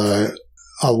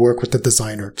work with the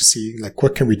designer to see, like,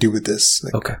 what can we do with this?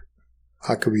 Like, okay.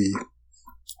 How can we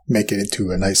make it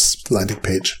into a nice landing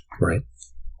page? Right.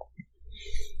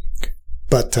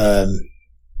 But,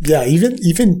 yeah,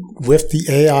 even with the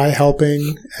AI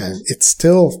helping, and it's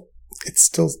still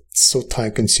so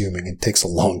time consuming. It takes a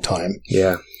long time.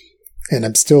 Yeah. And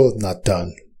I'm still not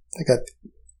done. I got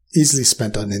easily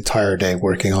spent an entire day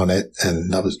working on it.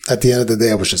 And at the end of the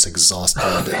day, I was just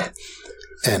exhausted.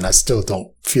 And I still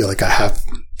don't feel like I have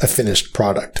a finished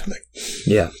product.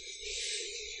 Yeah.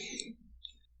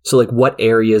 So, like, what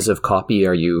areas of copy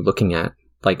are you looking at?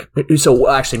 Like, so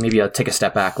actually, maybe I'll take a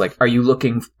step back. Like, are you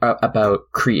looking are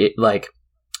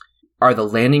the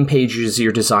landing pages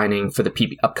you're designing for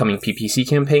the upcoming PPC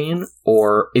campaign,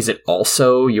 or is it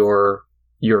also your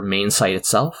main site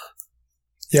itself?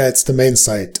 Yeah, it's the main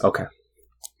site. Okay.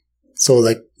 So,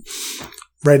 like,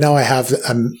 right now I have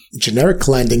a generic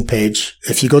landing page.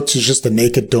 If you go to just the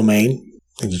naked domain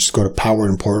and you just go to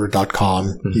powerimporter.com,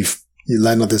 mm-hmm. you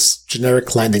land on this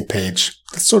generic landing page.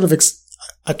 It's sort of,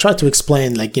 I try to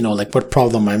explain, like, like what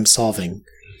problem I'm solving,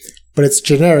 but it's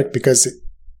generic because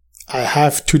I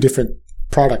have two different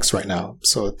products right now.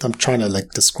 So I'm trying to,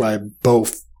 like, describe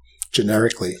both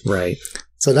generically. Right.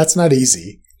 So that's not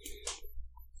easy.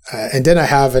 And then I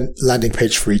have a landing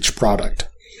page for each product.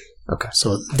 Okay.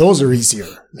 So those are easier.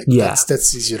 Like, yeah.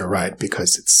 That's easier to write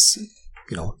because it's,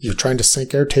 you're trying to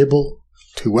sync Airtable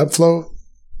to Webflow.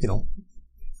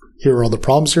 Here are all the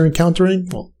problems you're encountering.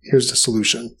 Well, here's the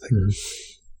solution. Mm-hmm.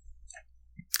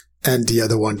 And the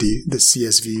other one, the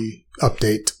CSV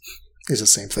update is the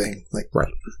same thing. Like,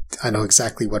 right. I know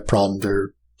exactly what problem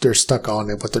they're stuck on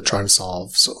and what they're trying to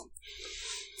solve. So,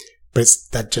 but it's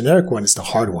that generic one is the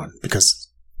hard one because,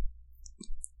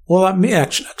 well, I mean,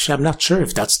 actually, I'm not sure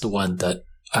if that's the one that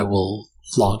I will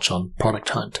launch on Product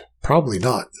Hunt. Probably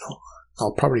not. No.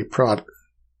 I'll probably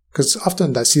because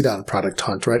often I see that on Product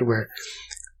Hunt, right, where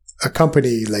a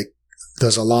company like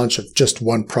does a launch of just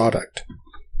one product.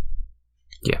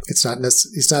 Yeah, it's not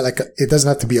like it doesn't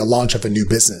have to be a launch of a new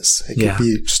business. It could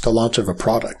be just a launch of a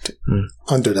product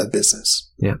under that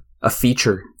business. Yeah, a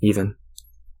feature even.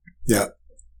 Yeah.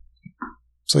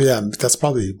 So yeah, that's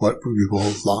probably what we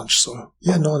will launch. So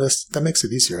yeah, no, that makes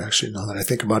it easier actually. Now that I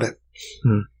think about it,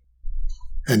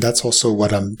 and that's also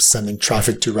what I'm sending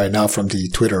traffic to right now from the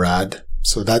Twitter ad.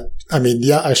 So that, I mean,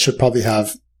 yeah, I should probably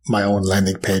have my own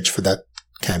landing page for that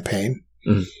campaign,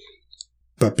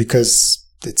 but because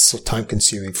it's so time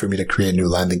consuming for me to create a new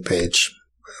landing page,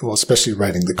 well, especially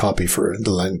writing the copy for the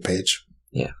landing page.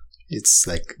 Yeah, it's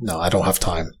like, no, I don't have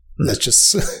time. Let's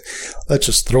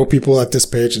just throw people at this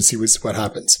page and see what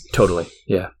happens. Totally.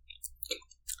 Yeah.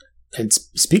 And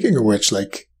speaking of which,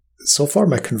 like, so far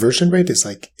my conversion rate is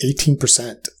like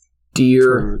 18%.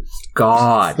 Dear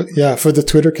God. Yeah, for the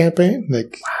Twitter campaign.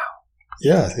 Like, wow.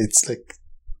 Yeah, it's like,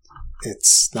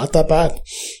 it's not that bad.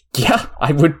 Yeah,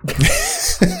 I would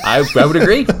I would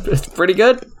agree. It's pretty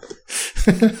good.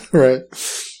 Right.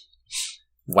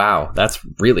 Wow, that's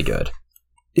really good.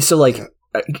 So, like,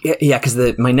 yeah,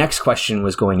 because my next question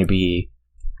was going to be,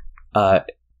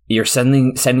 you're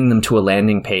sending them to a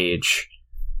landing page.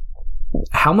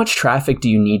 How much traffic do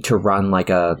you need to run like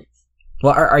a?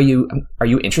 Well, are you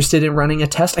interested in running a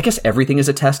test? I guess everything is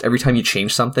a test. Every time you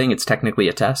change something, it's technically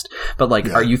a test. But like,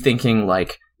 Are you thinking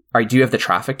like do you have the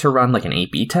traffic to run like an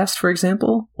A/B test, for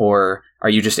example, or are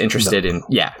you just interested in?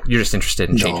 Yeah, you're just interested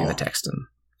in changing the text and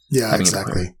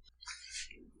exactly.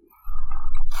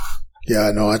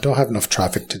 Yeah, no, I don't have enough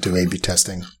traffic to do A/B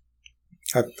testing.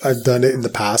 I've done it in the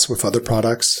past with other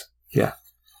products. Yeah,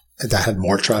 and that had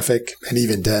more traffic, and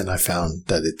even then, I found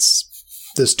that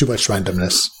there's too much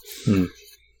randomness.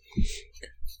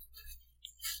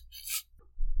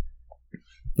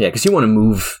 Yeah, because you want to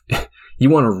move. You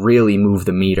want to really move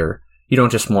the meter. You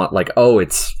don't just want like, oh,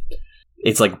 it's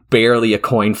like barely a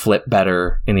coin flip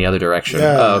better in the other direction.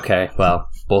 Yeah. Oh, okay, well,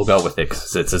 we'll go with it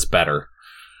because it's better.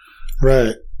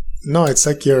 Right. No, it's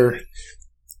like you're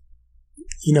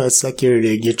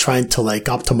trying to like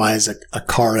optimize a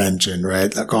car engine,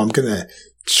 right? Like, oh, I'm going to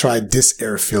try this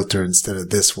air filter instead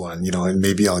of this one, and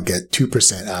maybe I'll get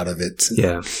 2% out of it.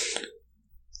 Yeah.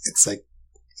 It's like,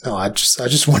 no, I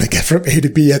just want to get from A to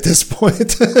B at this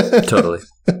point. Totally.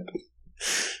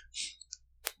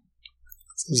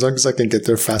 As long as I can get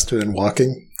there faster than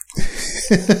walking,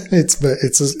 it's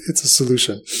a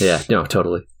solution. Yeah, no,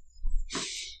 totally.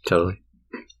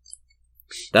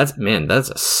 That's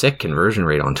a sick conversion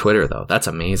rate on Twitter, though. That's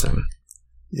amazing.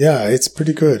 Yeah, it's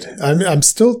pretty good. I'm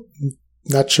still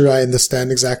not sure I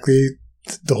understand exactly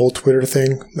the whole Twitter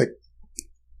thing, like,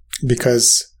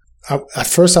 because at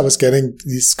first I was getting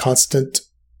these constant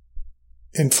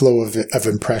inflow of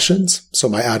impressions. So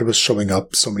my ad was showing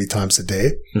up so many times a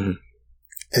day. Mm-hmm.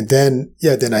 And then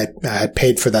I had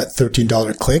paid for that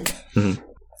 $13 click. Mm-hmm.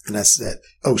 And I said,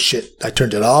 oh shit, I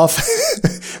turned it off.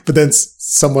 But then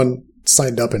someone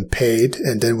signed up and paid.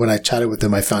 And then when I chatted with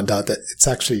them, I found out that it's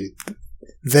actually,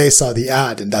 they saw the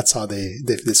ad and that's how they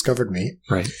discovered me.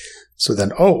 Right. So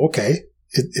then, oh, okay,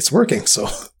 it's working. So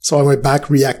I went back,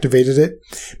 reactivated it.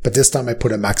 But this time I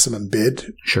put a maximum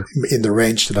bid in the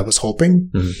range that I was hoping.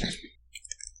 Mm-hmm.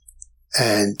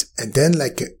 And then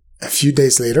like a few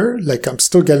days later, like I'm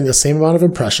still getting the same amount of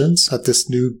impressions at this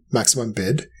new maximum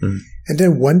bid. Mm-hmm. And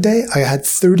then one day I had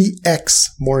 30x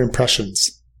more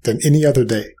impressions than any other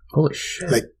day. Holy shit.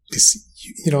 Like this,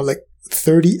 like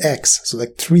 30x. So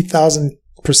like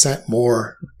 3,000%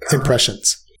 more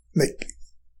impressions. Like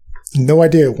no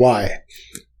idea why.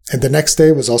 And the next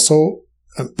day was also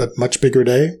a much bigger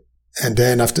day. And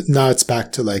then now it's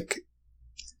back to like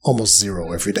almost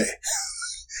zero every day.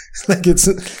 Like it's,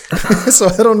 so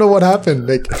I don't know what happened.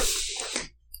 Like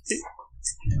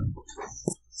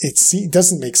it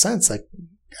doesn't make sense. Like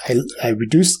I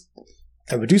reduced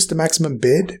the maximum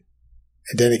bid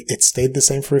and then it stayed the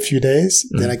same for a few days.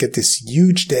 Mm. Then I get this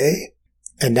huge day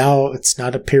and now it's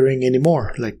not appearing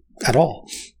anymore, like at all.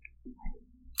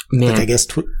 Man. Like I guess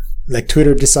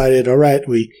Twitter decided, all right,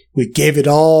 we gave it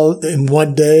all in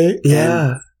one day.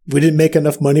 Yeah. And we didn't make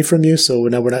enough money from you. So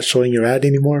now we're not showing your ad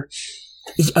anymore.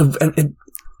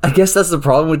 I guess that's the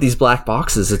problem with these black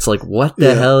boxes. It's like, what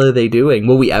the hell are they doing?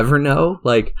 Will we ever know?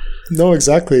 Like, no,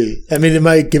 exactly. I mean, am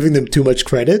I giving them too much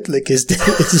credit? Like, is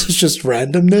this just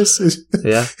randomness?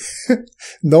 Yeah.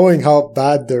 Knowing how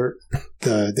bad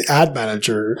the ad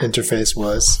manager interface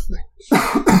was,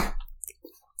 I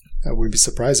would be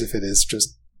surprised if it is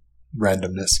just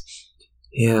randomness.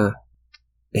 Yeah.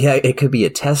 Yeah, it could be a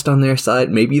test on their side.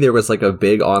 Maybe there was like a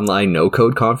big online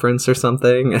no-code conference or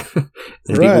something. And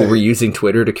people were using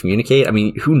Twitter to communicate. I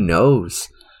mean, who knows?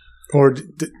 Or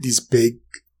these big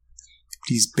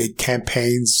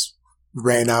campaigns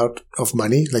ran out of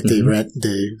money. Like they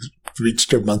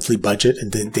reached their monthly budget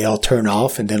and then they all turn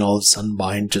off and then all of a sudden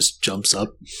mine just jumps up.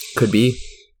 Could be.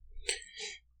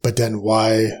 But then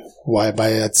why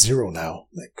buy at zero now?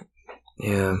 Like,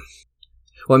 yeah.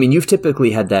 Well, I mean, you've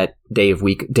typically had that day of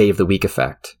the week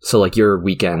effect. So, like, your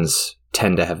weekends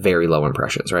tend to have very low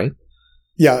impressions, right?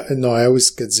 Yeah, no, I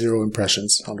always get 0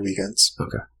 impressions on the weekends.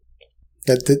 Okay.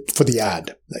 For the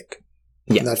ad, like,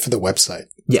 not for the website.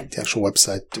 Yeah. The actual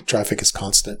website, the traffic is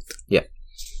constant. Yeah.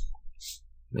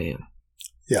 Man.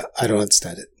 Yeah, I don't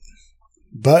understand it.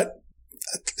 But,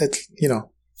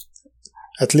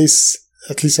 at least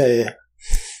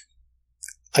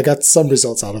I got some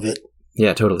results out of it.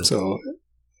 Yeah, totally. So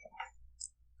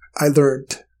I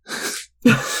learned.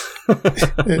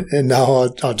 and now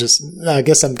I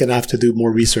guess I'm going to have to do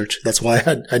more research. That's why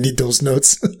I need those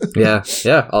notes. Yeah.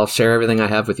 I'll share everything I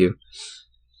have with you.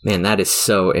 Man, that is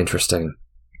so interesting.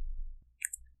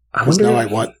 I want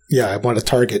to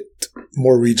target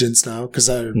more regions now because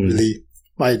I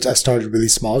started really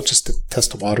small just to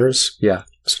test the waters. Yeah.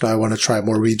 So now I want to try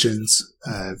more regions,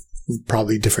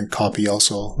 probably different copy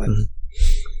also.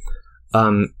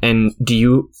 And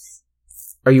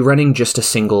are you running just a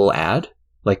single ad?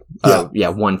 Like,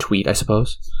 one tweet, I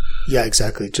suppose? Yeah,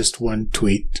 exactly. Just one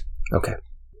tweet. Okay.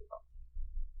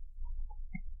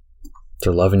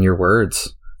 They're loving your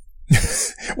words.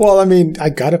 Well, I mean, I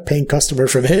got a paying customer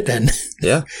from it, and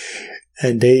Yeah.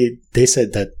 and they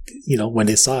said that, when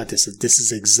they saw it, they said, this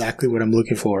is exactly what I'm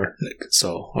looking for.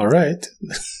 So, all right,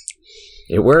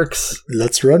 It works.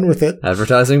 let's run with it.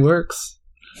 Advertising works.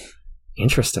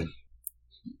 Interesting.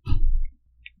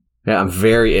 Yeah, I'm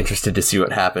very interested to see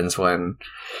what happens when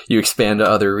you expand to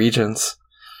other regions.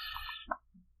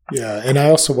 Yeah, and I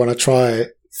also want to try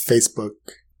Facebook.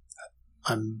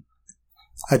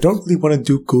 I don't really want to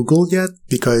do Google yet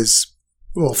because,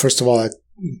 well, first of all,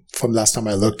 from last time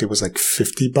I looked, it was like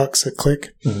 $50 a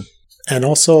click. Mm-hmm. And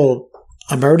also,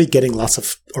 I'm already getting lots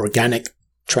of organic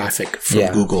traffic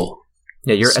from Google.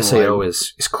 Yeah, your So SAO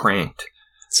is cranked.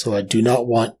 So I do not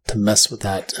want to mess with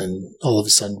that and all of a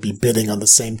sudden be bidding on the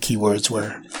same keywords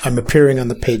where I'm appearing on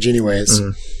the page anyways.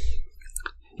 Mm-hmm.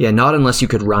 Yeah, not unless you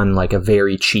could run like a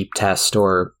very cheap test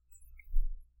or...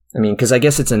 I mean, because I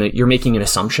guess you're making an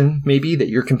assumption, maybe, that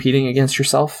you're competing against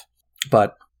yourself.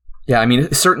 But, yeah, I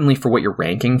mean, certainly for what you're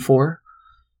ranking for,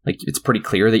 like, it's pretty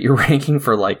clear that you're ranking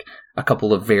for, like, a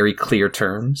couple of very clear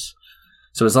terms.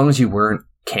 So as long as you weren't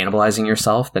cannibalizing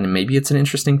yourself, then maybe it's an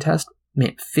interesting test.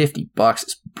 Man, $50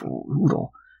 is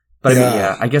brutal. But,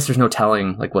 I guess there's no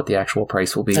telling, like, what the actual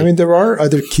price will be. I mean, there are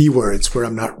other keywords where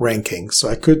I'm not ranking, so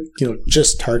I could,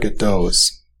 just target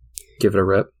those. Give it a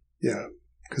rip. Yeah.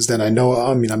 Because then I know,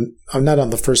 I'm not on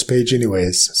the first page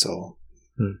anyways, so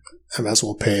I might as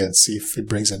well pay and see if it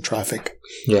brings in traffic.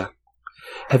 Yeah.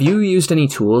 Have you used any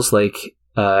tools like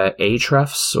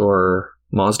Ahrefs or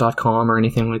Moz.com or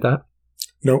anything like that?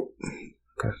 Nope.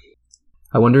 Okay.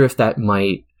 I wonder if that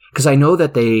might... Because I know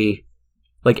that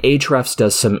Ahrefs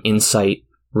does some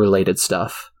insight-related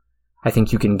stuff. I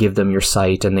think you can give them your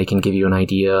site and they can give you an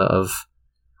idea of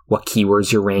what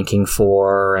keywords you're ranking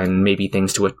for and maybe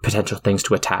potential things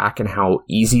to attack and how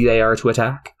easy they are to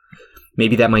attack.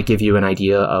 Maybe that might give you an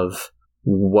idea of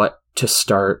what to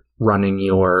start running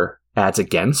your ads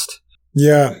against.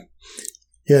 Yeah.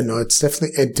 Yeah, no, it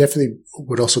definitely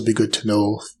would also be good to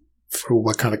know for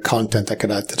what kind of content I could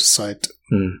add to the site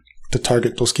to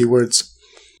target those keywords.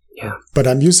 Yeah. But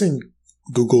I'm using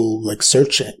Google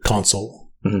Search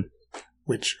Console, Mm-hmm.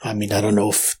 which, I don't know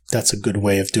if that's a good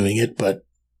way of doing it, but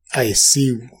I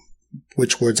see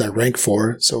which words I rank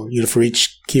for. So, for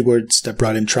each keywords that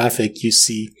brought in traffic, you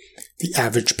see the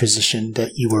average position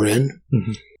that you were in.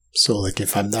 Mm-hmm. So,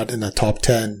 if I'm not in the top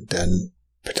 10, then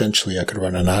potentially I could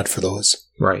run an ad for those.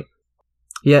 Right.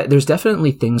 Yeah, there's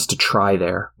definitely things to try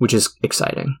there, which is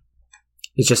exciting.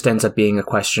 It just ends up being a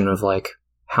question of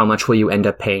how much will you end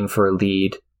up paying for a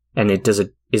lead, and is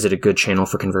it a good channel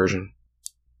for conversion?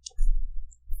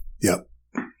 Yep.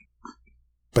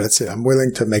 But that's it. I'm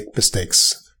willing to make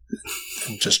mistakes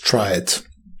and just try it.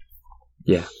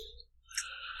 Yeah.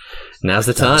 Now's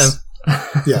the time.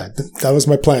 That was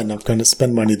my plan. I'm going to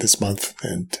spend money this month,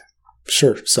 and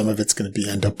sure, some of it's going to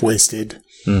end up wasted.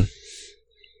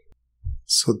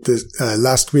 So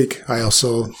last week, I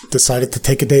also decided to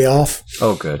take a day off.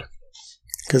 Oh, good.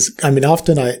 Because,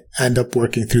 often I end up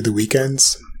working through the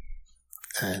weekends.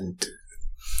 And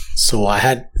so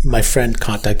my friend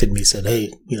contacted me, said,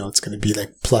 hey, it's going to be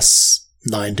plus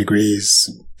 9 degrees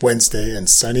Wednesday and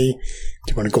sunny.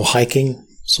 Do you want to go hiking?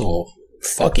 So,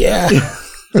 fuck yeah.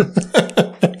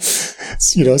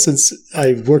 Since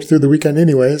I work through the weekend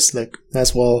anyways, might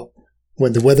as well,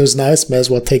 when the weather's nice, might as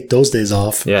well take those days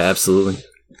off. Yeah, absolutely.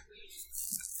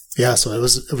 Yeah, so it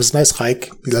was a nice hike,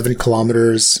 11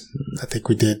 kilometers. I think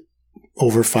we did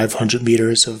over 500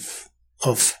 meters of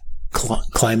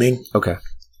climbing. Okay.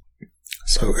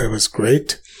 So it was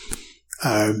great.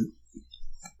 But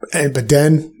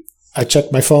then I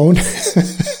checked my phone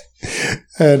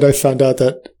and I found out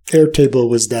that Airtable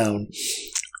was down.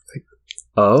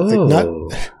 So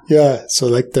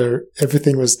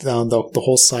everything was down, the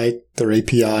whole site, their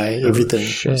API, everything.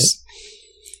 Shit.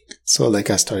 So I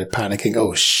started panicking.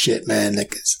 Oh shit, man!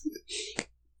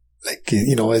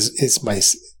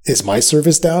 Is my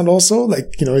service down also?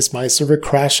 Is my server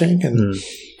crashing? And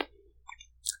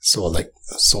so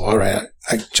all right,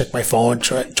 I checked my phone,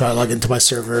 try to log into my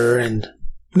server, and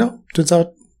no, turns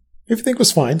out everything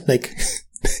was fine.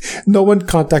 No one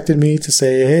contacted me to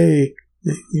say, hey,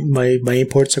 my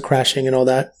imports are crashing and all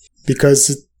that,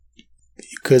 because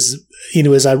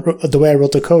the way I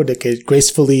wrote the code, it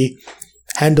gracefully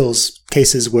handles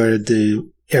cases where the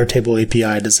Airtable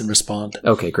API doesn't respond.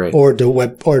 Okay, great. Or the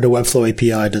Webflow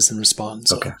API doesn't respond.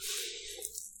 So okay.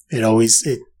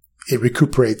 It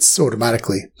recuperates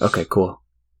automatically. Okay, cool.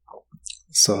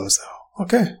 So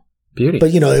okay. Beauty.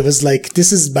 But it was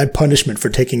this is my punishment for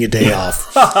taking a day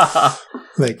off.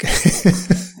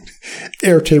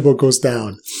 Airtable goes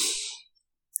down.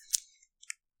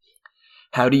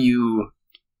 How did you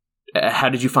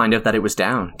find out that it was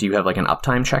down? Do you have like an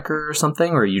uptime checker or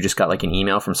something, or you just got like an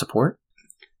email from support?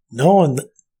 No, and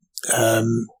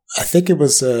I think it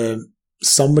was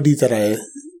somebody that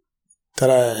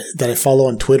I follow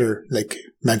on Twitter like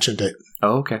mentioned it.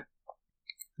 Oh, okay.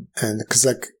 And because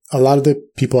like a lot of the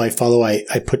people I follow, I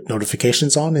put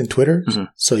notifications on in Twitter,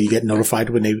 so you get notified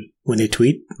when they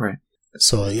tweet. Right.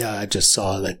 So yeah, I just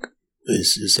saw like,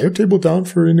 is Airtable down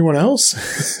for anyone else?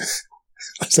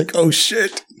 I was like, oh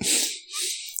shit.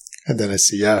 And then I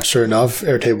see, yeah, sure enough,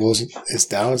 Airtable is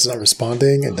down. It's not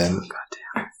responding. And then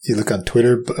you look on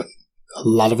Twitter, but a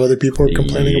lot of other people are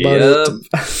complaining about it.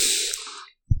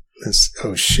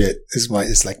 Oh shit. Is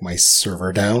like my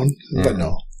server down? Yeah. But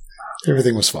no,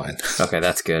 everything was fine. Okay,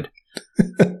 that's good.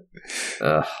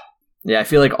 Yeah, I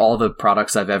feel like all the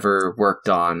products I've ever worked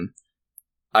on,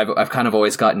 I've kind of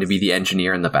always gotten to be the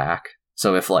engineer in the back.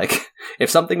 So if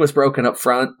something was broken up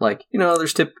front, like, you know,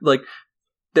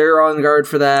 they're on guard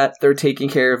for that. They're taking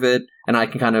care of it. And I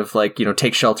can kind of like, you know,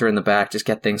 take shelter in the back, just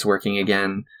get things working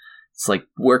again. It's like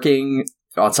working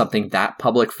on something that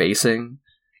public facing.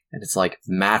 And it's like,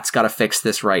 Matt's got to fix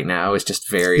this right now. Is just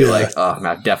very like, oh,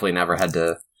 I've definitely never had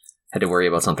to worry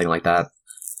about something like that.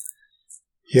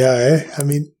 Yeah. I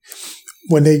mean,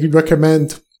 when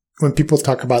people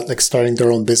talk about like starting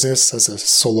their own business as a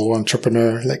solo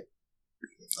entrepreneur, like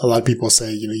a lot of people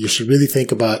say, you know, you should really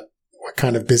think about what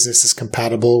kind of business is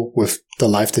compatible with the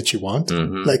life that you want.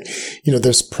 Mm-hmm. Like, you know,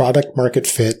 there's product market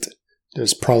fit,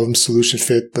 there's problem solution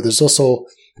fit, but there's also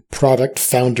product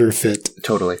founder fit.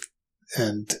 Totally.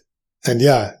 And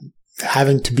yeah,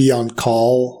 having to be on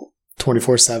call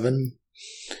 24/7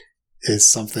 is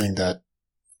something that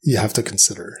you have to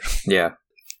consider. Yeah.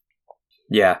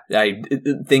 Yeah. I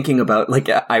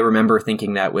remember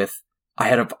thinking that I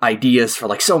had ideas for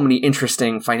like so many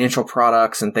interesting financial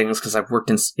products and things because I've worked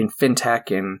in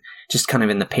fintech and just kind of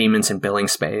in the payments and billing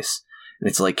space. And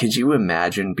it's like, could you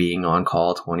imagine being on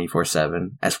call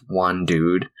 24/7 as one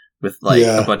dude with like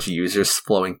a bunch of users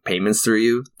flowing payments through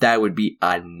you? That would be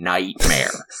a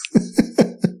nightmare.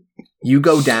 You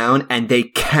go down and they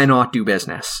cannot do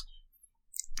business.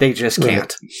 They just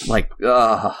can't. Right. Like,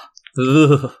 ugh.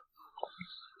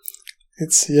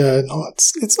 It's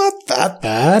not that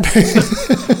bad.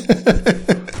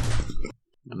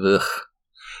 Ugh.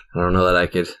 I don't know that I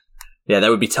could. Yeah, that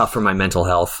would be tough for my mental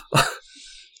health.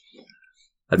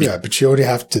 But you only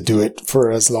have to do it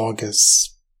for as long as,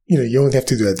 you know, you only have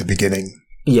to do it at the beginning.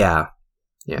 Yeah.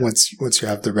 Once you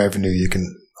have the revenue, you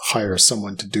can hire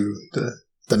someone to do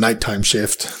the nighttime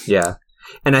shift. Yeah.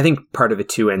 And I think part of it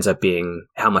too ends up being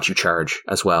how much you charge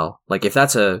as well. Like if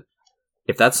that's a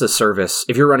service,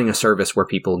 if you're running a service where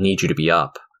people need you to be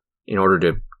up in order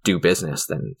to do business,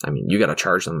 then, I mean, you got to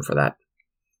charge them for that.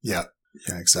 Yeah.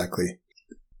 Yeah, exactly.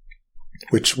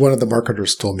 Which one of the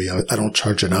marketers told me I don't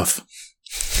charge enough.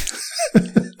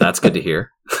 That's good to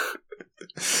hear.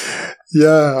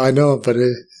 Yeah, I know, but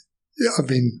I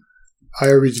mean, I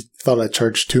already thought I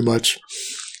charged too much.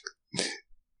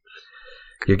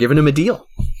 You're giving him a deal.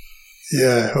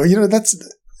 Yeah. Well, you know,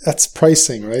 that's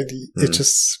pricing, right? It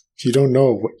just, you don't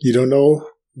know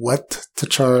what to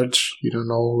charge. You don't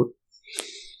know.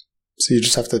 So you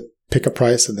just have to pick a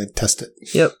price and then test it.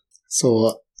 Yep.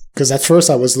 So, because at first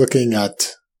I was looking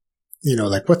at, you know,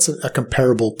 like what's a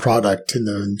comparable product in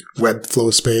the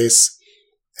Webflow space.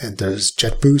 And there's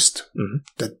JetBoost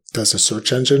that does a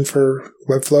search engine for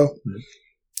Webflow. Mm-hmm.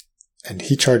 And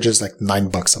he charges like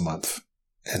 $9 a month.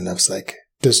 And I was like,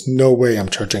 there's no way I'm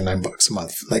charging $9 a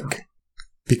month. Like,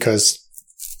 because,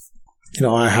 you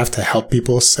know, I have to help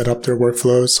people set up their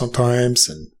workflows sometimes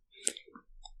and,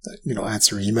 you know,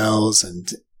 answer emails. And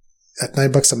at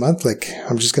 $9 a month, like,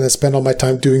 I'm just going to spend all my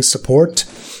time doing support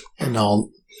and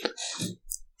I'll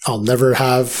never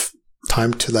have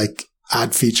time to like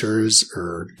add features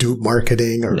or do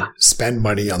marketing or spend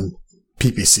money on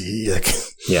PPC. Like,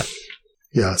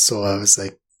 yeah. So I was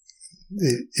like,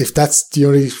 if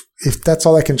that's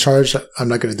all I can charge, I'm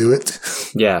not going to do it.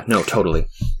 Yeah, no, totally.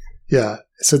 Yeah.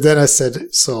 So then I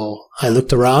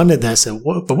looked around and I said,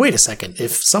 well, but wait a second.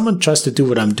 If someone tries to do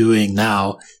what I'm doing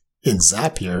now in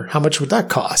Zapier, how much would that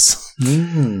cost?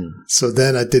 So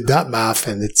then I did that math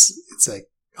and it's like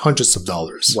hundreds of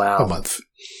dollars a month.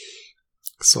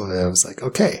 So I was like,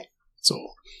 okay. So,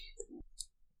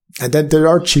 and then there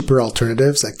are cheaper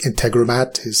alternatives, like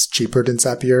Integromat is cheaper than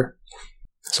Zapier.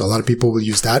 So a lot of people will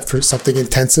use that for something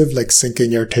intensive, like syncing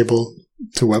Airtable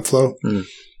to Webflow.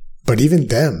 But even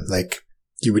them, like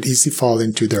you would easily fall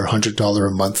into their $100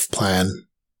 a month plan.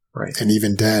 Right. And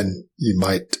even then you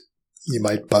might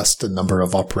bust the number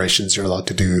of operations you're allowed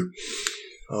to do.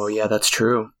 Oh yeah, that's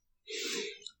true.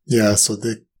 Yeah. So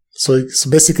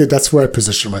basically that's where I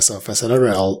position myself. I said, all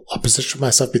right, I'll position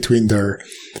myself between their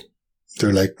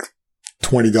like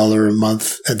 $20 a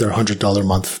month and their $100 a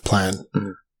month plan.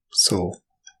 Mm-hmm. So,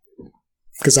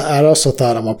 because I also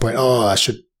thought at one point, I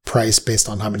should price based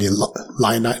on how many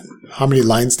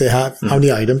lines they have, how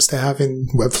many items they have in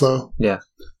Webflow. Yeah.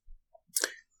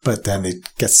 But then it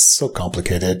gets so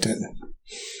complicated. And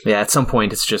yeah, at some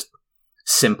point it's just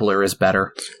simpler is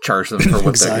better. Charge them for what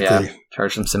exactly. they're,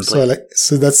 charge them simply.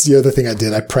 So that's the other thing I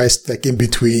did. I priced like in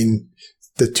between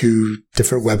the two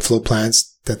different Webflow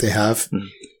plans that they have. Mm.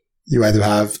 You either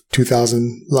have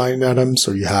 2,000 line items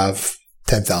or you have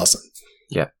 10,000.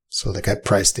 Yeah. So like I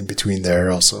priced in between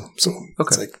there also. So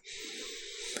It's like,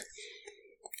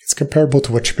 it's comparable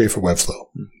to what you pay for Webflow.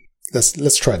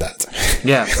 Let's try that.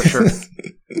 Yeah, for sure.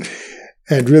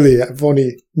 And really,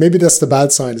 maybe that's the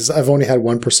bad sign, is I've only had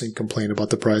one person complain about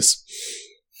the price.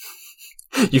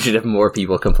 You should have more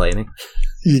people complaining.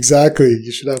 Exactly.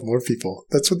 You should have more people.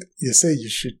 That's what you say. You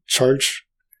should charge,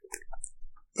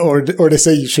 or they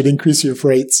say you should increase your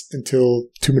rates until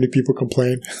too many people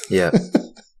complain. Yeah.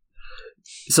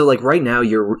 So like right now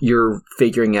you're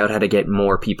figuring out how to get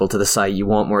more people to the site. You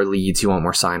want more leads, you want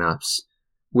more signups.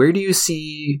 Where do you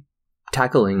see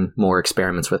tackling more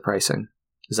experiments with pricing?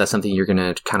 Is that something you're going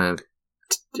to kind of,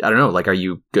 I don't know, like, are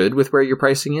you good with where your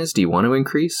pricing is? Do you want to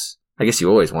increase? I guess you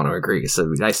always want to increase. So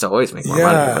it'd be nice to always make more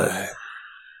money. But.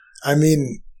 I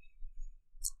mean,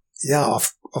 yeah,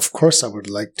 of course I would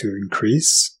like to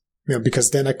increase,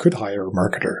 because then I could hire a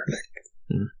marketer,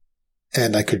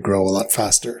 and I could grow a lot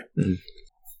faster. Mm.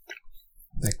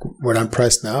 Like when I'm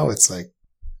priced now, it's like,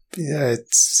 yeah,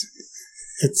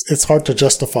 it's hard to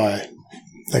justify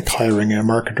like hiring a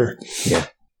marketer. Yeah.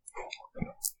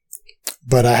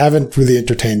 But I haven't really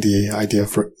entertained the idea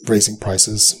of raising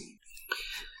prices.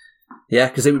 Yeah,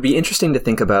 because it would be interesting to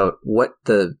think about what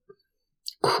the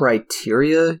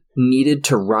criteria needed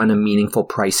to run a meaningful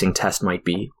pricing test might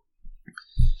be.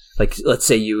 Like, let's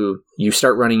say you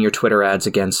start running your Twitter ads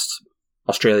against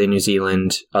Australia, New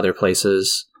Zealand, other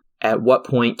places. At what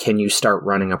point can you start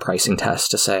running a pricing test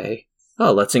to say,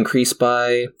 oh, let's increase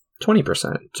by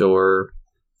 20% or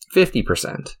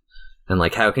 50%? And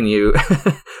like, how can you,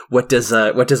 what does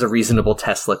a reasonable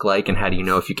test look like, and how do you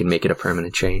know if you can make it a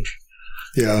permanent change?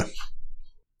 Yeah.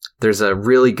 There's a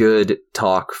really good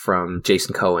talk from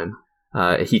Jason Cohen.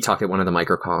 He talked at one of the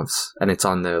microconfs, and it's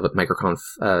on the microconf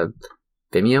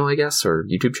Vimeo, I guess, or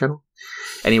YouTube channel.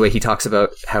 Anyway, he talks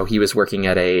about how he was working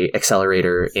at a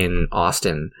accelerator in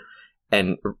Austin,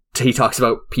 and he talks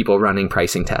about people running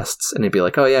pricing tests, and it'd be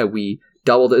like, oh yeah,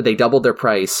 they doubled their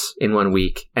price in 1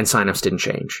 week, and signups didn't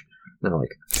change. And they're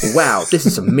like, wow, this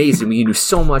is amazing. We can do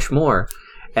so much more.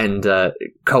 And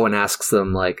Cohen asks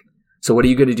them, like, so what are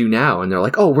you going to do now? And they're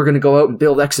like, oh, we're going to go out and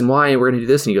build X and Y, and we're going to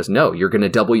do this. And he goes, no, you're going to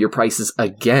double your prices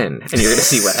again, and you're going to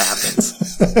see what happens.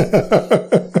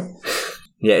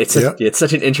 Yeah, it's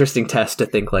such an interesting test to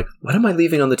think, like, what am I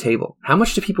leaving on the table? How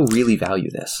much do people really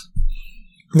value this?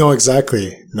 No,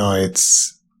 exactly. No,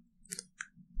 it's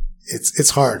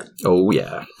hard. Oh,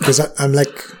 yeah. Because I'm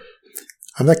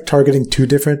like targeting two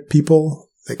different people.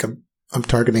 Like I'm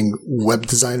targeting web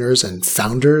designers and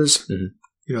founders,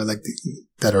 like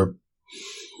that are,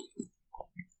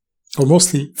 or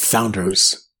mostly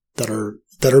founders that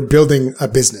are building a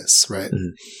business, right? Mm-hmm.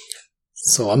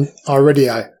 So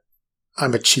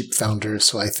I'm a cheap founder,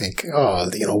 so I think,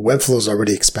 Webflow is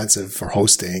already expensive for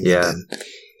hosting. Yeah.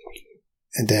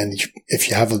 And then if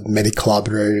you have many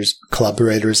collaborators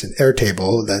in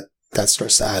Airtable, that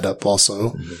starts to add up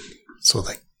also. Mm-hmm. So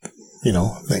you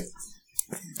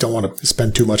don't want to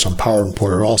spend too much on Power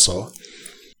Importer also.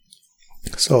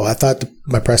 So I thought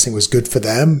my pricing was good for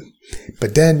them.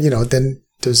 But then, then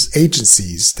there's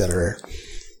agencies that are,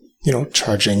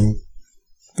 charging,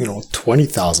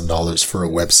 $20,000 for a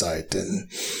website. And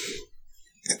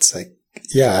it's like,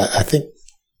 yeah, I think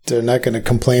they're not going to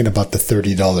complain about the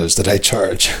 $30 that I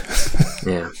charge.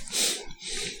 Yeah.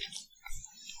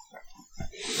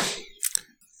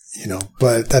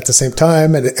 But at the same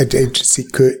time, an agency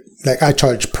could, like, I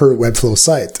charge per Webflow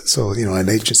site. So, an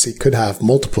agency could have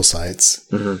multiple sites.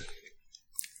 Mm-hmm.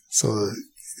 So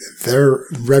their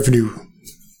revenue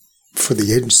for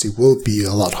the agency will be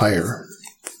a lot higher.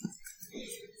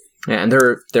 Yeah, and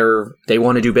they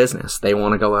want to do business. They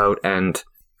want to go out and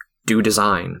do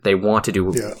design. They want to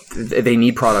do, they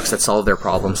need products that solve their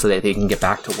problems so that they can get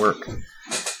back to work.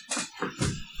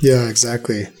 Yeah,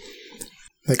 exactly.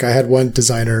 Like I had one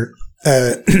designer,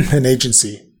 an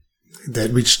agency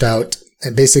that reached out,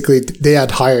 and basically they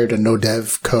had hired a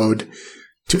no-dev code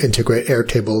to integrate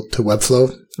Airtable to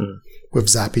Webflow with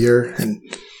Zapier,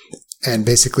 And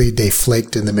basically they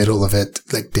flaked in the middle of it.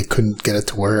 Like they couldn't get it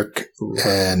to work.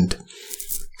 And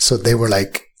so they were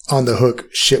like on the hook.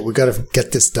 Shit, we got to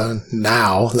get this done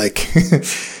now. Like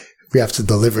we have to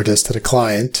deliver this to the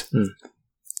client.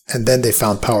 And then they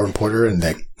found Power Importer and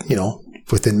like, you know,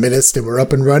 within minutes they were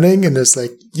up and running. And it's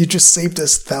like, you just saved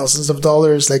us thousands of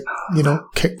dollars. Like, you know,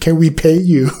 can we pay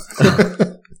you?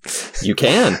 You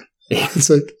can. It's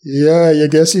like, yeah, I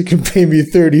guess you can pay me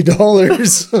 $30.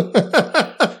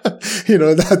 You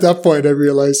know, at that point I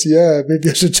realized, yeah, maybe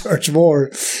I should charge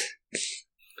more.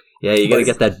 Yeah, you got to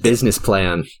get that business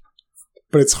plan.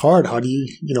 But it's hard. How do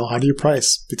you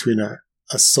price between a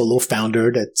solo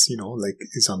founder that's, you know, like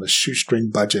is on a shoestring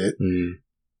budget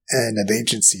and an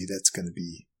agency that's going to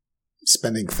be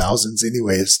spending thousands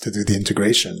anyways to do the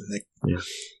integration? Like,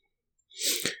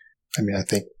 I mean, I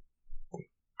think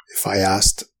if I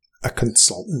asked a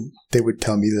consultant, they would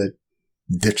tell me that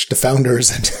ditch the founders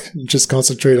and just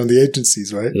concentrate on the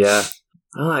agencies, right? Yeah.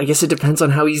 I guess it depends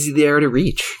on how easy they are to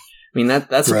reach. I mean,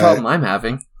 that's the problem I'm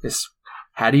having is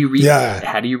how do you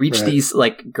reach these,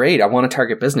 like, great, I want to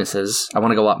target businesses. I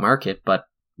want to go up market, but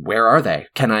where are they?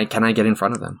 Can I get in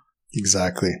front of them?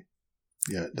 Exactly.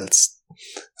 Yeah,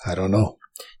 I don't know.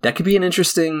 That could be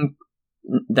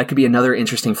another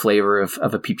interesting flavor of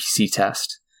a PPC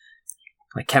test.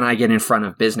 Like, can I get in front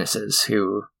of businesses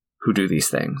who do these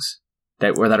things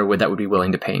that would be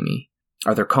willing to pay me?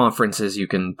 Are there conferences you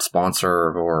can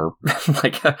sponsor or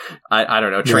like I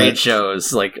don't know, trade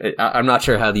shows? Like, I'm not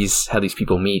sure how these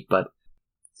people meet, but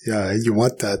yeah, you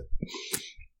want that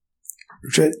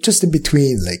just in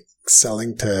between, like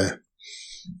selling to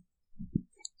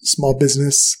small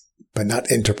business but not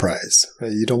enterprise.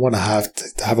 Right? You don't want to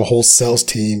have a whole sales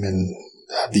team and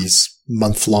have these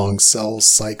month-long sales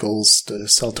cycles to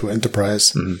sell to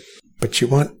enterprise. But you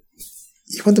want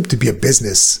them to be a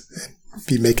business and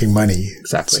be making money.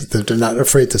 Exactly. So they're not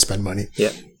afraid to spend money.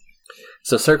 Yeah.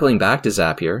 So circling back to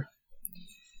Zapier,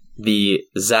 the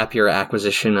Zapier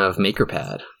acquisition of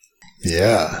MakerPad.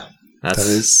 Yeah. That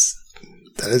is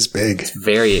big. It's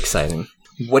very exciting.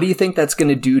 What do you think that's going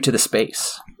to do to the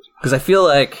space? Because I feel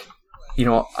like, you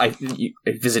know, I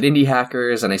visit indie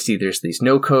hackers and I see there's these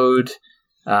no-code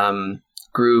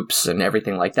groups and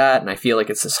everything like that, and I feel like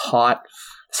it's this hot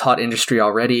industry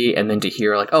already, and then to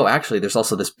hear like, oh, actually there's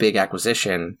also this big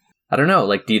acquisition. I don't know,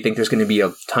 like, do you think there's going to be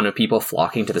a ton of people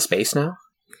flocking to the space now?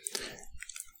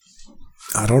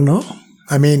 I don't know.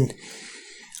 I mean,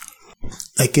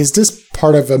 like, is this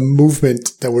part of a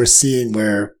movement that we're seeing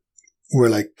where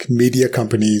like media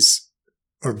companies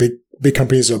or big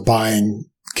companies are buying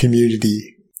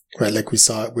community, right? Like we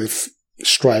saw it with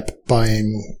Stripe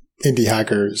buying indie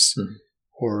hackers,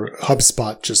 or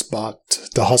HubSpot just bought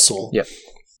The Hustle. Yep.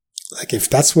 Like, if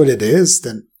that's what it is,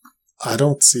 then I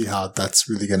don't see how that's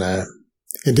really gonna,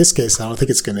 in this case, I don't think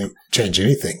it's gonna change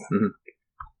anything.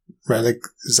 Right? Like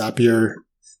Zapier,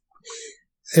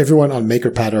 everyone on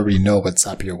MakerPad already know what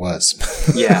Zapier was.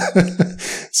 Yeah.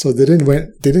 So they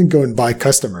didn't go and buy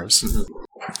customers.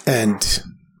 And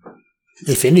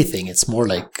if anything, it's more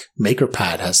like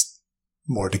MakerPad has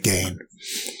more to gain.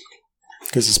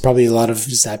 Because there's probably a lot of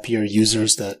Zapier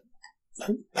users that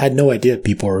had no idea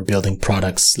people were building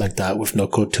products like that with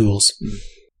no-code tools.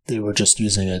 They were just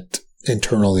using it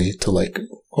internally to like,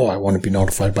 oh, I want to be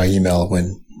notified by email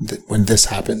when this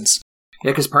happens.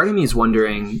 Yeah, because part of me is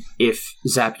wondering if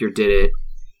Zapier did it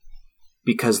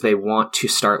because they want to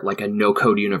start like a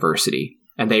no-code university,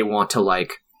 and they want to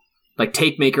like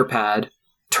take MakerPad,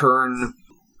 turn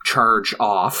charge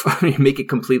off, make it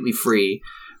completely free,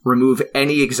 remove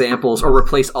any examples or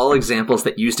replace all examples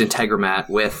that used Integromat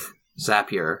with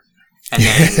Zapier, and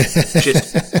then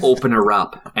just open her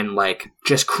up and like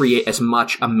just create as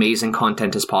much amazing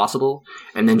content as possible,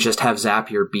 and then just have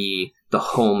Zapier be the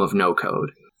home of no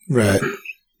code. Right.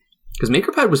 Because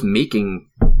MakerPad was making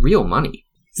real money.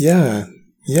 Yeah.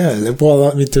 Yeah.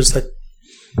 Well, I mean, there's like,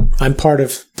 I'm part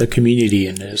of the community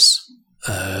and there's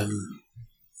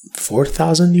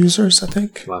 4,000 users, I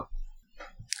think. Wow.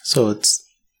 So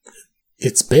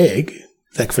it's big,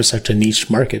 like for such a niche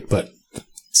market, but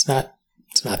it's not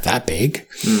that big.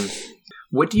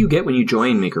 What do you get when you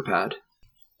join MakerPad?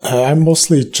 I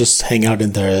mostly just hang out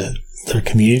in their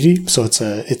community. So it's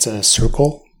a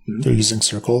Circle. They're using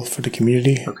Circle for the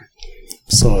community. Okay.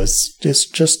 So it's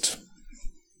just,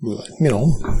 you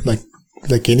know,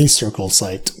 like any Circle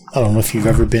site. I don't know if you've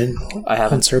ever been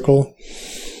on Circle.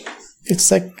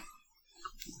 It's like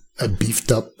a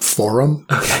beefed up forum.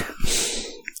 Okay.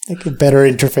 Like a better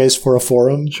interface for a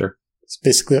forum. Sure. It's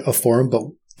basically a forum, but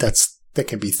that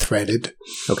can be threaded.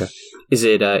 Okay. Is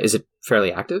it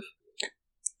fairly active?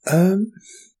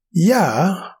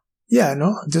 Yeah. Yeah,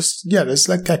 no, there's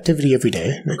like activity every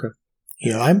day. Okay.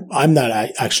 You know, I'm not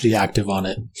actually active on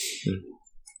it.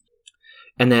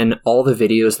 And then all the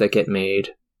videos that get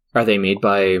made, are they made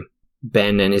by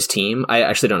Ben and his team? I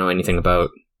actually don't know anything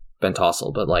about Ben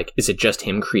Tossell, but like, is it just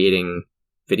him creating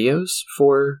videos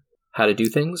for how to do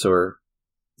things, or?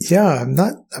 Yeah, I'm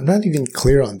not even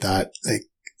clear on that. Like,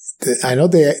 I know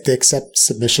they accept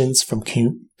submissions from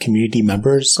community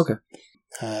members. Okay.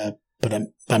 But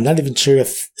I'm not even sure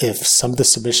if some of the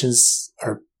submissions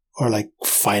are like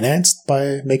financed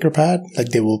by MakerPad. Like,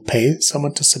 they will pay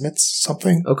someone to submit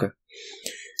something. Okay.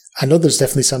 I know there's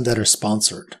definitely some that are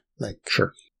sponsored. Like,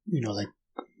 sure. You know, like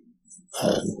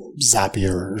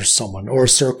Zapier or someone, or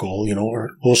Circle, you know, or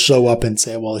will show up and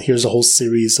say, well, here's a whole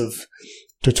series of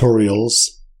tutorials.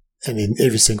 And in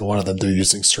every single one of them, they're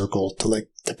using Circle to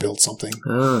build something.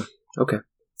 Okay.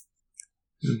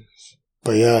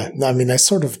 But yeah, I mean, I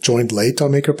sort of joined late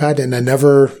on MakerPad, and I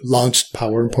never launched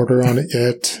Power Importer on it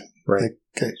yet. Right.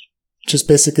 Like, just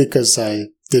basically because I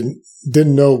didn't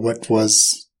know what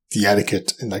was the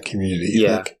etiquette in that community.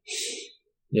 Yeah. Like,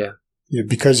 yeah. You know,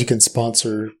 because you can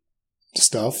sponsor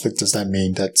stuff, like, does that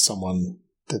mean that someone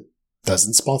that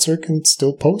doesn't sponsor can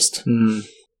still post?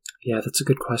 Yeah, that's a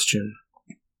good question.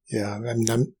 Yeah, I mean,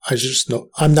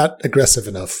 I'm not aggressive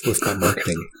enough with my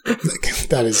marketing. Like,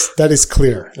 that is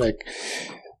clear. Like,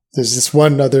 there's this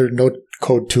one other note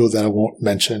code tool that I won't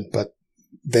mention, but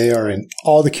they are in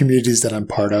all the communities that I'm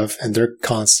part of, and they're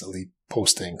constantly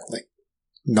posting, like,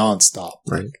 nonstop.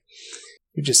 Right. Like,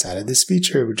 we just added this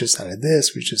feature, we just added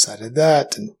this, we just added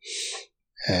that,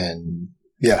 and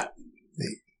yeah.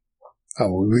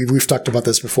 We've talked about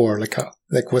this before, like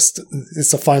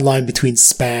it's a fine line between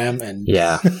spam and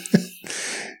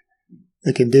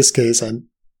like, in this case, I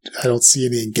don't see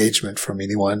any engagement from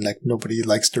anyone. Like, nobody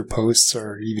likes their posts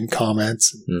or even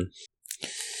comments,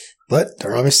 but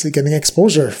they're obviously getting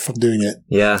exposure from doing it.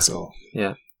 Yeah. So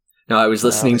yeah. No, I was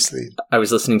listening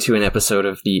to an episode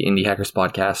of the Indie Hackers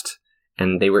podcast,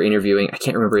 and they were interviewing, I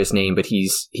can't remember his name, but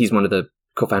he's one of the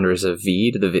co-founders of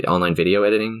Veed, the online video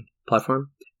editing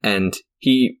platform. And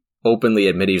he openly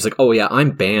admitted, he was like, oh yeah,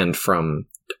 I'm banned from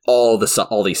all these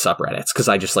subreddits because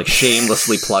I just like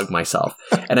shamelessly plug myself.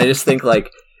 And I just think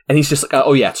like, and he's just like,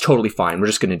 oh yeah, it's totally fine. We're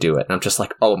just going to do it. And I'm just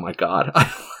like, oh my God.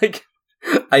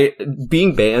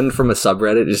 Being banned from a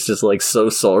subreddit is just like so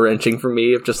soul wrenching for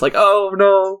me. I'm just like, oh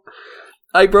no,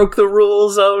 I broke the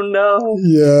rules. Oh no.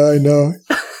 Yeah, I know.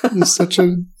 You're such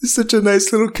a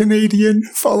nice little Canadian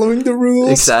following the rules.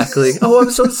 Exactly. Oh,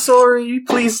 I'm so sorry.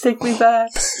 Please take me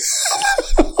back.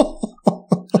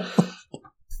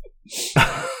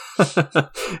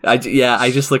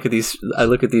 I just look at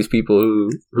these people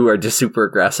who are just super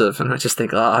aggressive, and I just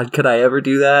think, oh, could I ever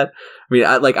do that? I mean,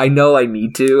 I know I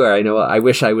need to, or I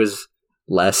wish I was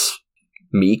less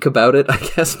meek about it, I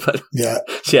guess, but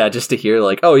yeah, just to hear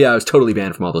like, oh yeah, I was totally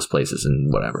banned from all those places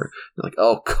and whatever. You're like,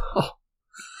 oh God.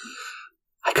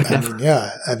 I could never.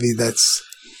 I mean,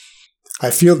 I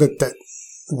feel that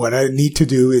what I need to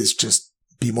do is just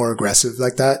be more aggressive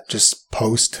like that. Just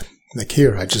post, like,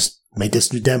 here, I just made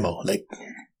this new demo. Like,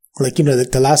 you know,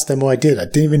 the last demo I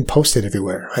didn't even post it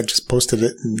everywhere. I just posted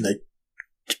it in like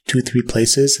 2-3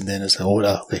 places, and then it's like,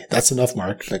 oh, okay, that's enough,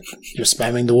 Mark. Like, you're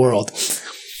spamming the world.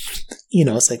 You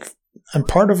know, it's like, I'm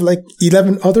part of like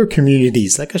 11 other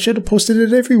communities. Like, I should have posted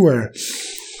it everywhere.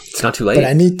 It's not too late. But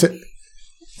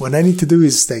what I need to do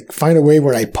is like find a way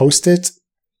where I post it,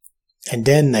 and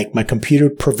then like my computer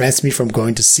prevents me from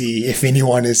going to see if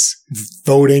anyone is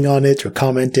voting on it or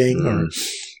commenting or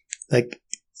like,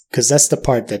 because that's the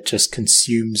part that just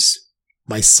consumes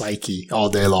my psyche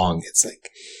all day long. It's like,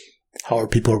 how are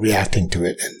people reacting to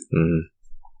it?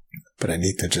 But I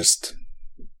need to just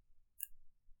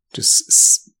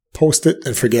post it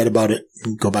and forget about it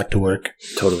and go back to work.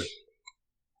 Totally.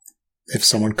 If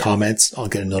someone comments, I'll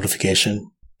get a notification.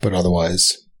 But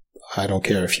otherwise, I don't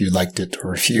care if you liked it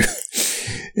or if you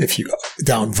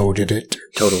downvoted it.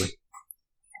 Totally.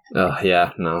 Oh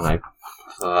yeah, no,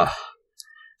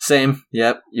 same.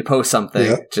 Yep. You post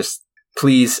something, just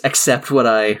please accept what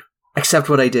I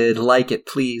did. Like it,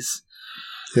 please.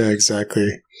 Yeah,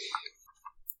 exactly.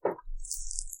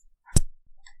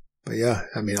 But yeah,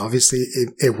 I mean, obviously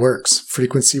it works.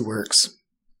 Frequency works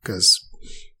because,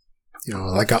 you know,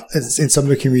 like in some of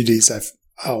the communities,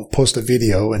 I'll post a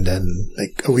video, and then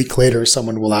like a week later,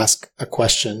 someone will ask a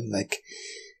question like,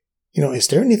 you know, is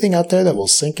there anything out there that will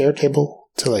sync Airtable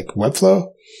to like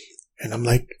Webflow? And I'm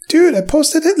like, dude, I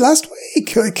posted it last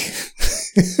week. Like,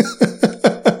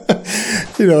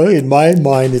 you know, in my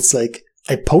mind, it's like,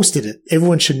 I posted it.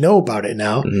 Everyone should know about it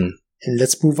now, and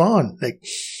let's move on. Like,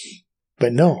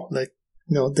 but no, like,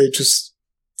 no, they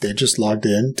They just logged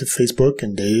in to Facebook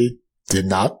and they did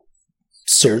not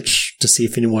search to see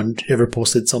if anyone ever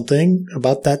posted something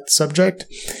about that subject,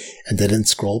 and they didn't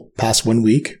scroll past 1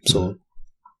 week. So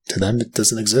to them, it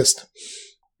doesn't exist.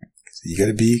 You got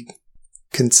to be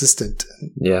consistent.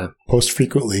 Yeah. Post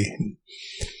frequently.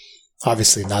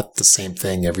 Obviously not the same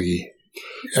thing every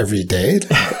day.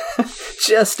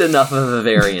 Just enough of a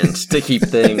variant to keep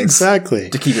things exactly.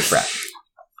 To keep it fresh.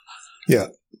 Yeah.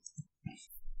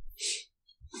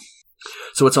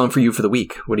 So what's on for you for the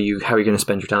week? How are you going to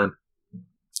spend your time?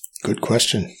 Good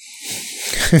question.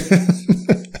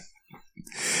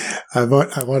 I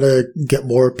want to get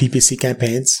more PPC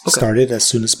campaigns started as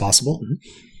soon as possible. Mm-hmm.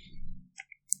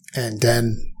 And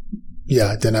then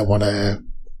I want to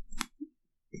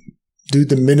do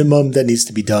the minimum that needs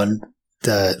to be done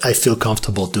that I feel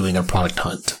comfortable doing a product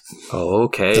hunt. Oh,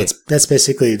 okay. That's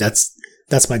basically,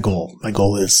 that's my goal. My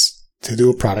goal is to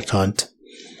do a product hunt.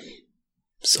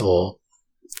 So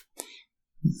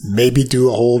maybe do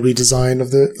a whole redesign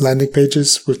of the landing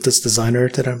pages with this designer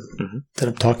that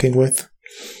I'm talking with.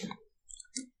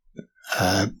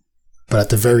 But at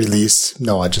the very least,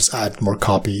 no, I just add more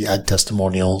copy, add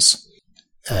testimonials,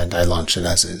 and I launch it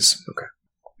as is. Okay.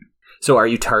 So are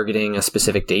you targeting a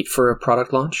specific date for a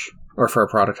product launch? Or for a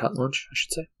product hunt launch, I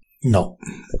should say? No.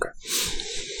 Okay.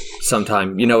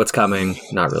 Sometime, it's coming,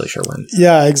 not really sure when.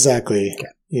 Yeah, exactly. Okay.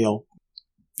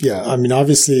 Yeah, I mean,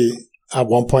 obviously, at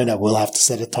one point I will have to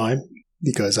set a time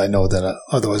because I know that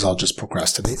otherwise I'll just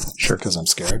procrastinate. Sure. Because I'm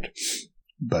scared.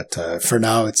 But for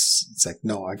now, it's like,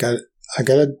 no, I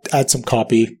gotta add some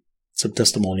copy, some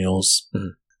testimonials,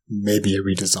 maybe a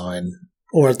redesign,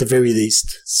 or at the very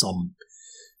least, some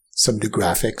new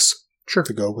graphics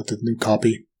to go with the new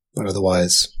copy. But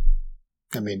otherwise,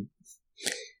 I mean,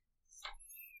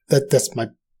 that's my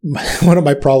one of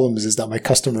my problems is that my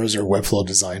customers are Webflow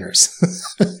designers.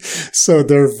 So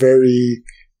they're very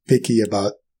picky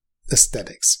about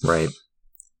aesthetics. Right.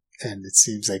 And it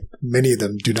seems like many of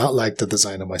them do not like the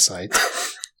design of my site.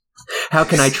 How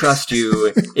can I trust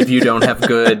you if you don't have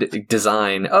good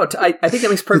design? Oh, I think that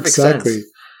makes perfect sense.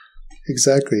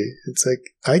 Exactly. It's like,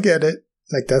 I get it.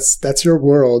 Like, that's your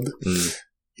world.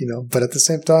 But at the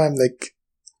same time, like,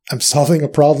 I'm solving a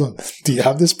problem. Do you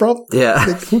have this problem? Yeah.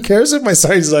 Like, who cares if my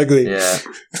site is ugly? Yeah.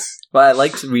 Well, I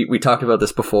liked, we talked about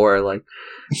this before, like,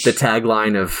 the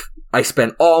tagline of, I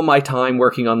spent all my time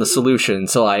working on the solution,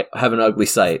 so I have an ugly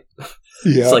site.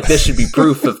 Yeah. It's like, this should be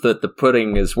proof of that the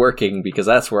pudding is working, because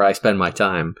that's where I spend my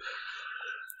time.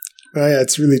 Oh, yeah,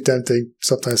 it's really tempting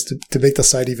sometimes to make the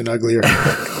site even uglier.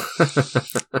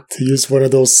 To use one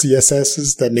of those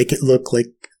CSSs that make it look like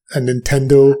a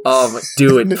Nintendo. Oh,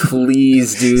 do it.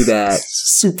 Please do that.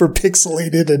 Super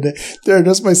pixelated, and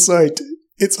there's my site.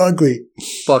 It's ugly.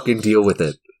 Fucking deal with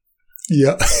it.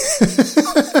 Yeah.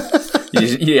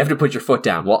 You have to put your foot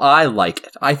down. Well, I like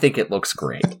it. I think it looks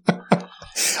great.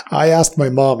 I asked my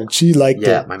mom, and she liked it.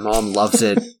 Yeah, my mom loves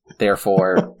it.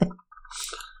 Therefore,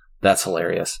 that's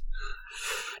hilarious.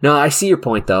 No, I see your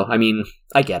point, though. I mean,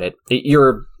 I get it.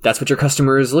 That's what your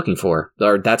customer is looking for.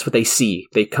 Or that's what they see.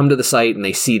 They come to the site and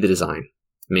they see the design.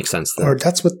 It makes sense, though. Or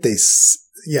that's what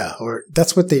or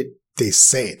that's what they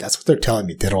say. That's what they're telling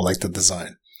me. They don't like the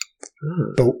design.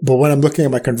 But when I'm looking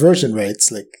at my conversion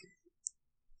rates, like,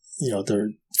 they're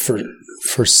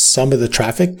for some of the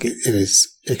traffic, it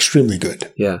is extremely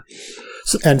good. Yeah.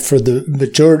 And for the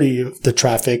majority of the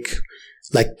traffic,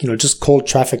 like, just cold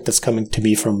traffic that's coming to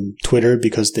me from Twitter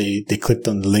because they clicked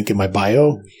on the link in my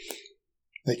bio,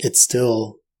 like, it's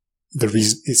still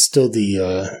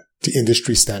the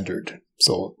industry standard.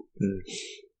 So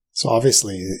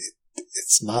obviously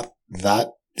it's not.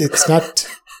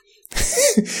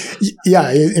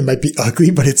 Yeah, it might be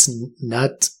ugly, but it's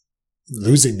not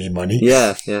losing me money.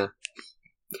 Yeah.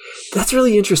 That's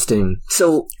really interesting.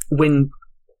 So when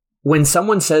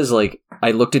someone says, like,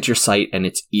 I looked at your site and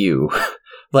it's you,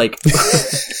 like,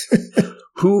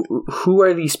 who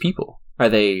are these people? Are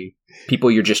they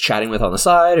people you're just chatting with on the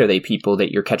side? Are they people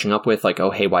that you're catching up with, like,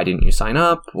 oh, hey, why didn't you sign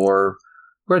up? Or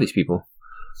who are these people?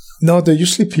 No, they're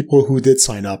usually people who did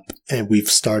sign up, and we've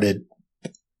started,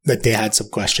 like, they had some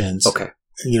questions. Okay.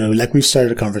 Like, we've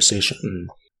started a conversation.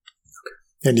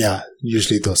 Okay. And yeah,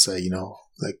 usually they'll say,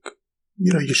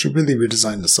 you should really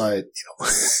redesign the site,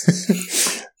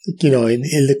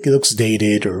 it looks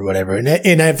dated or whatever.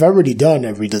 And I've already done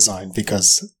a redesign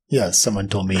because, someone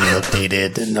told me it looked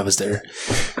dated, and I was there.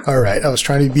 All right. I was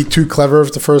trying to be too clever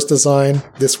with the first design.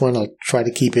 This one, I'll try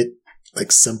to keep it,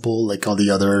 like, simple, like all the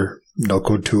other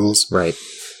no-code tools. Right.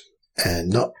 And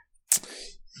no,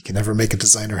 you can never make a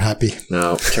designer happy.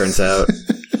 No, turns out.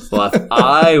 Well, if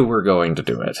I were going to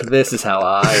do it, this is how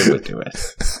I would do it.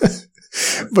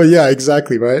 But yeah,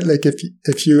 exactly, right? Like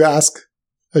if you ask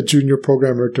a junior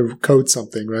programmer to code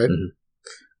something, right? Mm-hmm.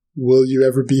 Will you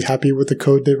ever be happy with the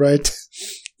code they write?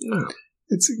 No.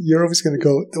 You're always going to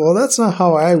go, well, that's not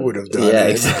how I would have done it. Yeah,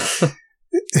 exactly.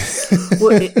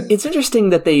 Well, it's interesting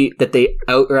that they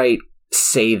outright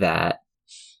say that.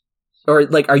 Or,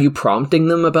 like, are you prompting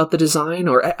them about the design?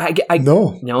 Or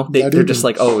no. No, they're just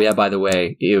like, oh, yeah, by the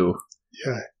way, ew.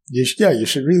 Yeah. You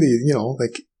should really,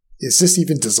 like, is this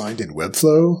even designed in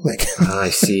Webflow? Like, I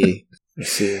see.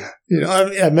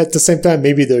 At the same time,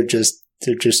 maybe they're just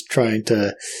trying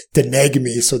to nag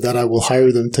me so that I will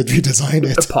hire them to redesign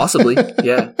it. Possibly,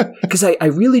 yeah. Because I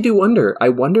really do wonder. I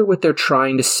wonder what they're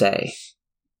trying to say.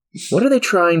 What are they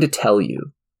trying to tell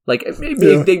you? Like,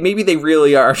 maybe they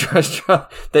really are.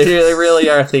 They really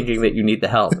are thinking that you need the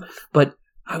help. But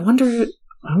I wonder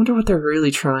what they're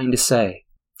really trying to say.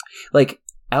 Like,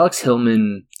 Alex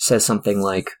Hillman says something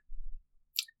like,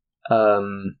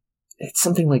 it's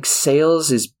something like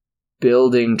sales is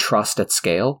building trust at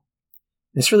scale.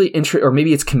 It's really interesting, or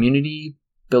maybe it's community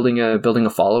building a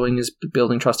following is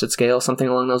building trust at scale, something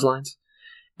along those lines.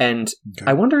 And okay.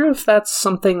 I wonder if that's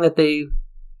something that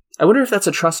I wonder if that's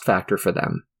a trust factor for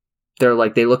them. They're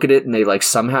like, they look at it and they like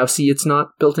somehow see it's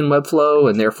not built in Webflow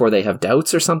and therefore they have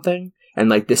doubts or something. And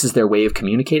like, this is their way of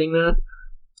communicating that.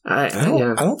 I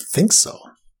don't think so.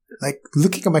 Like,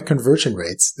 looking at my conversion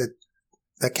rates,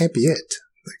 that can't be it.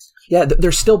 Yeah,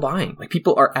 they're still buying. Like,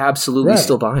 people are absolutely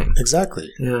still buying. Exactly.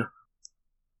 Yeah.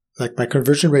 Like, my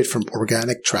conversion rate from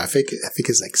organic traffic, I think,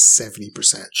 is like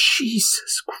 70%.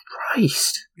 Jesus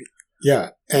Christ.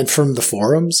 Yeah. And from the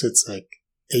forums, it's like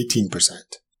 18%.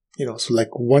 So like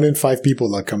 1 in 5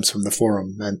 people that comes from the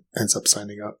forum and ends up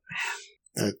signing up.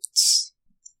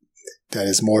 That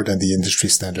is more than the industry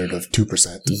standard of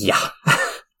 2%. Yeah.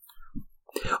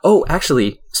 Oh,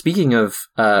 actually, speaking of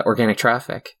organic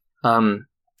traffic, are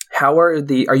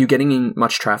you getting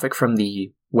much traffic from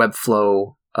the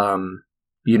Webflow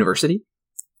University?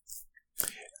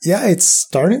 Yeah, it's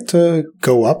starting to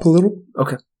go up a little.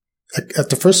 Okay.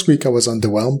 At the first week, I was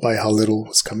underwhelmed by how little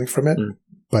was coming from it,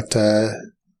 but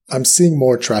I'm seeing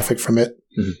more traffic from it.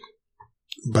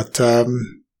 Mm-hmm. But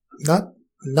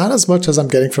not as much as I'm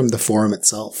getting from the forum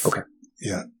itself. Okay.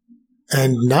 Yeah.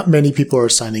 And not many people are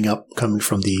signing up coming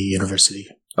from the university.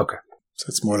 Okay. So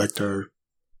it's more like they're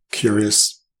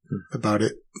curious about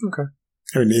it. Okay.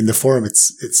 I mean, in the forum,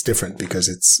 it's different because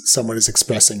someone is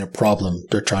expressing a problem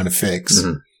they're trying to fix.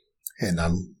 Mm-hmm. And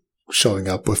I'm showing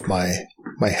up with my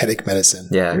headache medicine.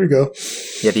 Yeah. Here you go.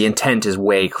 Yeah, the intent is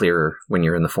way clearer when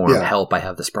you're in the forum. Yeah. Help, I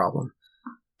have this problem.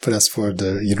 But as for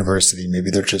the university, maybe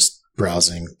they're just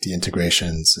browsing the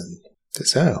integrations and they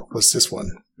say, oh, what's this one?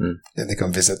 And they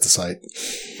come visit the site.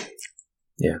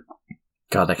 Yeah.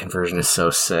 God, that conversion is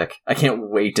so sick. I can't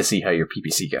wait to see how your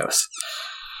PPC goes.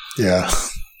 Yeah.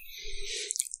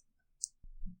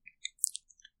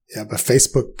 Yeah, but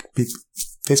Facebook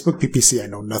PPC I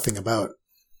know nothing about.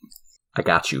 I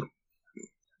got you.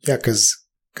 Yeah, because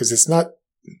it's not,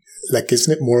 like,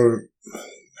 isn't it more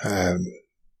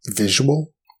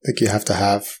visual? Like, you have to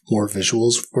have more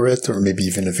visuals for it, or maybe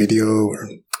even a video? Or...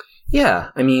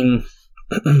 Yeah, I mean,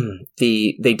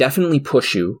 they definitely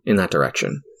push you in that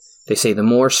direction. They say the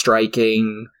more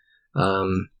striking,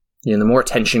 the more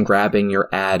attention grabbing your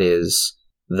ad is,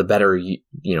 the better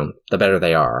the better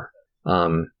they are.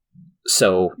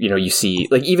 So, you see,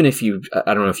 like, even if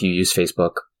I don't know if you use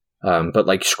Facebook, but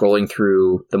like scrolling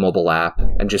through the mobile app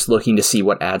and just looking to see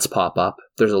what ads pop up.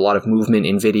 There's a lot of movement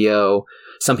in video.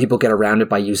 Some people get around it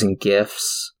by using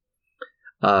GIFs,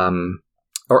 or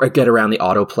get around the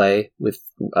autoplay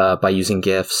by using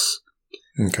GIFs.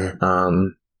 Okay.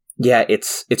 Yeah,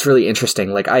 it's really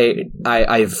interesting. Like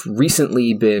I've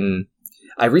recently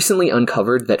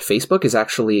uncovered that Facebook is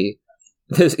actually,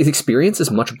 the experience is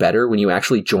much better when you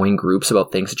actually join groups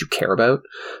about things that you care about.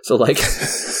 So, like,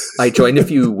 I joined a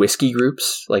few whiskey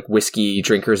groups, like whiskey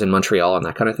drinkers in Montreal and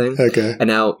that kind of thing. Okay. And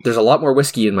now there's a lot more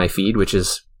whiskey in my feed, which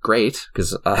is great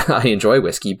because I enjoy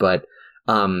whiskey. But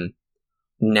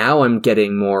now I'm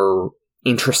getting more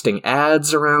interesting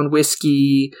ads around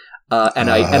whiskey, and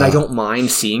I don't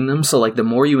mind seeing them. So, like, the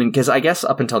more because I guess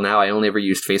up until now I only ever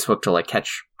used Facebook to like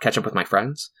catch up with my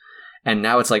friends, and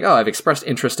now it's like, oh, I've expressed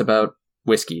interest about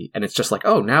whiskey, and it's just like,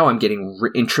 oh, now I'm getting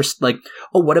interest, like,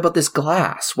 oh, what about this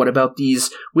glass? What about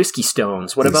these whiskey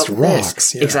stones? What about rocks?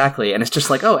 This? Yeah. Exactly. And it's just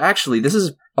like, oh, actually, this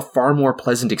is a far more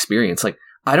pleasant experience. Like,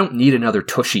 I don't need another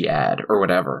Tushy ad or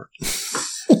whatever.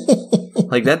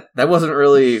 Like, that wasn't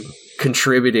really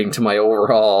contributing to my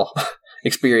overall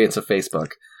experience of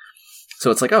Facebook.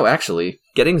 So it's like, oh, actually,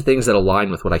 getting things that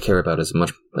align with what I care about is a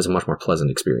much more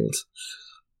pleasant experience.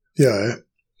 Yeah.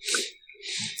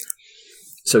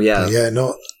 So yeah. Yeah,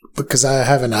 no, because I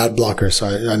have an ad blocker, so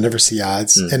I never see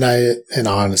ads. And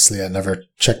honestly, I never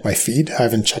check my feed. I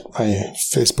haven't checked my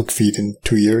Facebook feed in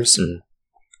 2 years.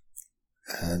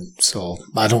 And so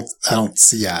I don't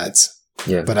see ads.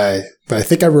 Yeah. But I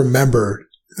think I remember,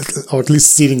 or at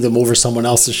least seeing them over someone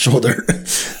else's shoulder,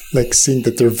 like seeing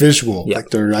that they're visual, like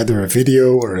they're either a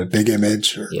video or a big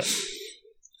image. Or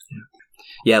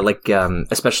yeah, like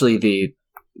especially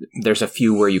there's a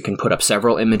few where you can put up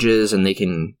several images and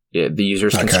the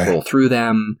users can scroll through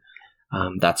them,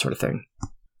 that sort of thing.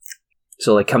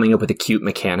 So like coming up with a cute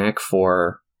mechanic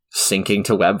for syncing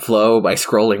to Webflow by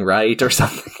scrolling right or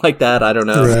something like that. I don't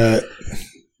know. Right.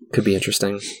 Could be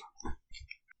interesting.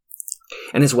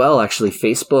 And as well, actually,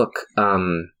 Facebook,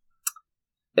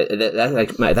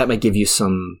 that might give you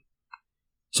some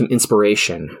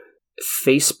inspiration.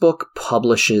 Facebook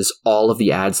publishes all of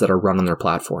the ads that are run on their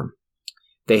platform.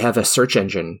 They have a search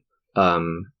engine.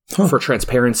 For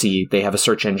transparency, they have a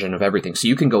search engine of everything. So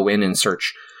you can go in and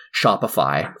search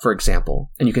Shopify, for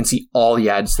example, and you can see all the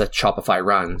ads that Shopify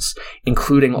runs,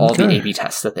 including all the A/B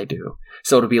tests that they do.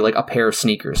 So it'll be like a pair of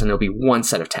sneakers, and there'll be one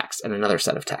set of text, and another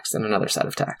set of text, and another set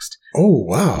of text. Oh,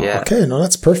 wow. Yeah. Okay, no,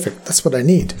 that's perfect. That's what I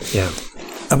need. Yeah.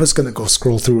 I was going to go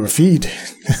scroll through a feed,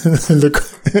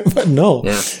 but no,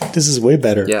 this is way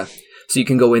better. Yeah. So you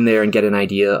can go in there and get an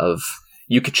idea of,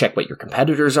 you could check what your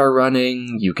competitors are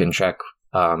running. You can check,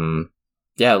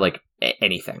 like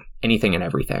anything and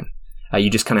everything. You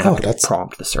just kind of have to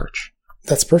prompt the search.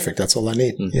 That's perfect. That's all I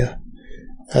need. Mm-hmm. Yeah.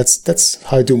 That's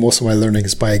how I do most of my learning,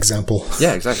 is by example.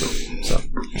 Yeah, exactly.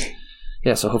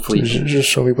 So hopefully just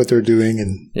show me what they're doing.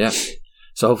 And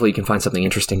so hopefully you can find something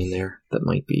interesting in there that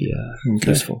might be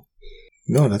useful.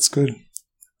 No, that's good.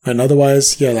 And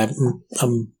otherwise,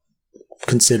 I'm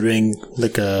considering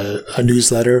like a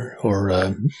newsletter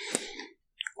or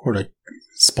like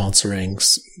sponsoring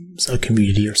a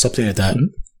community or something like that. Mm-hmm.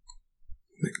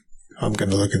 I'm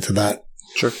going to look into that.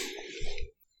 Sure.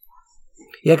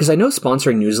 Yeah, because I know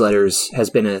sponsoring newsletters has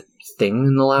been a thing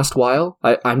in the last while.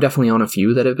 I'm definitely on a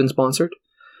few that have been sponsored.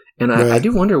 And I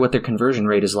do wonder what their conversion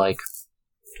rate is like.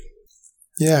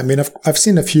 Yeah, I mean, I've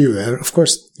seen a few. And of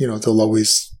course, they'll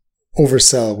always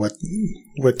oversell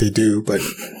what they do, but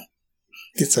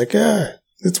it's like,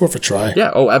 it's worth a try.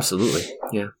 Yeah, oh, absolutely.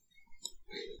 Yeah.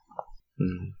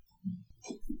 Mm.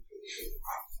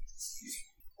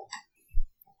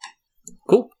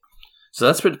 Cool. So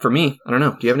that's it for me. I don't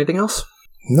know. Do you have anything else?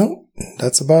 No,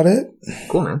 that's about it.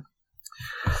 Cool, man.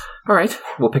 All right.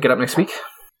 We'll pick it up next week.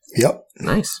 Yep.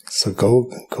 Nice. So go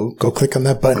click on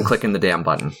that button. I'm clicking the damn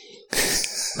button.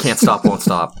 Can't stop, won't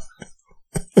stop.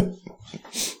 All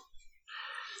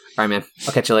right, man.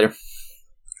 I'll catch you later.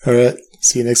 All right.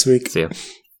 See you next week. See ya.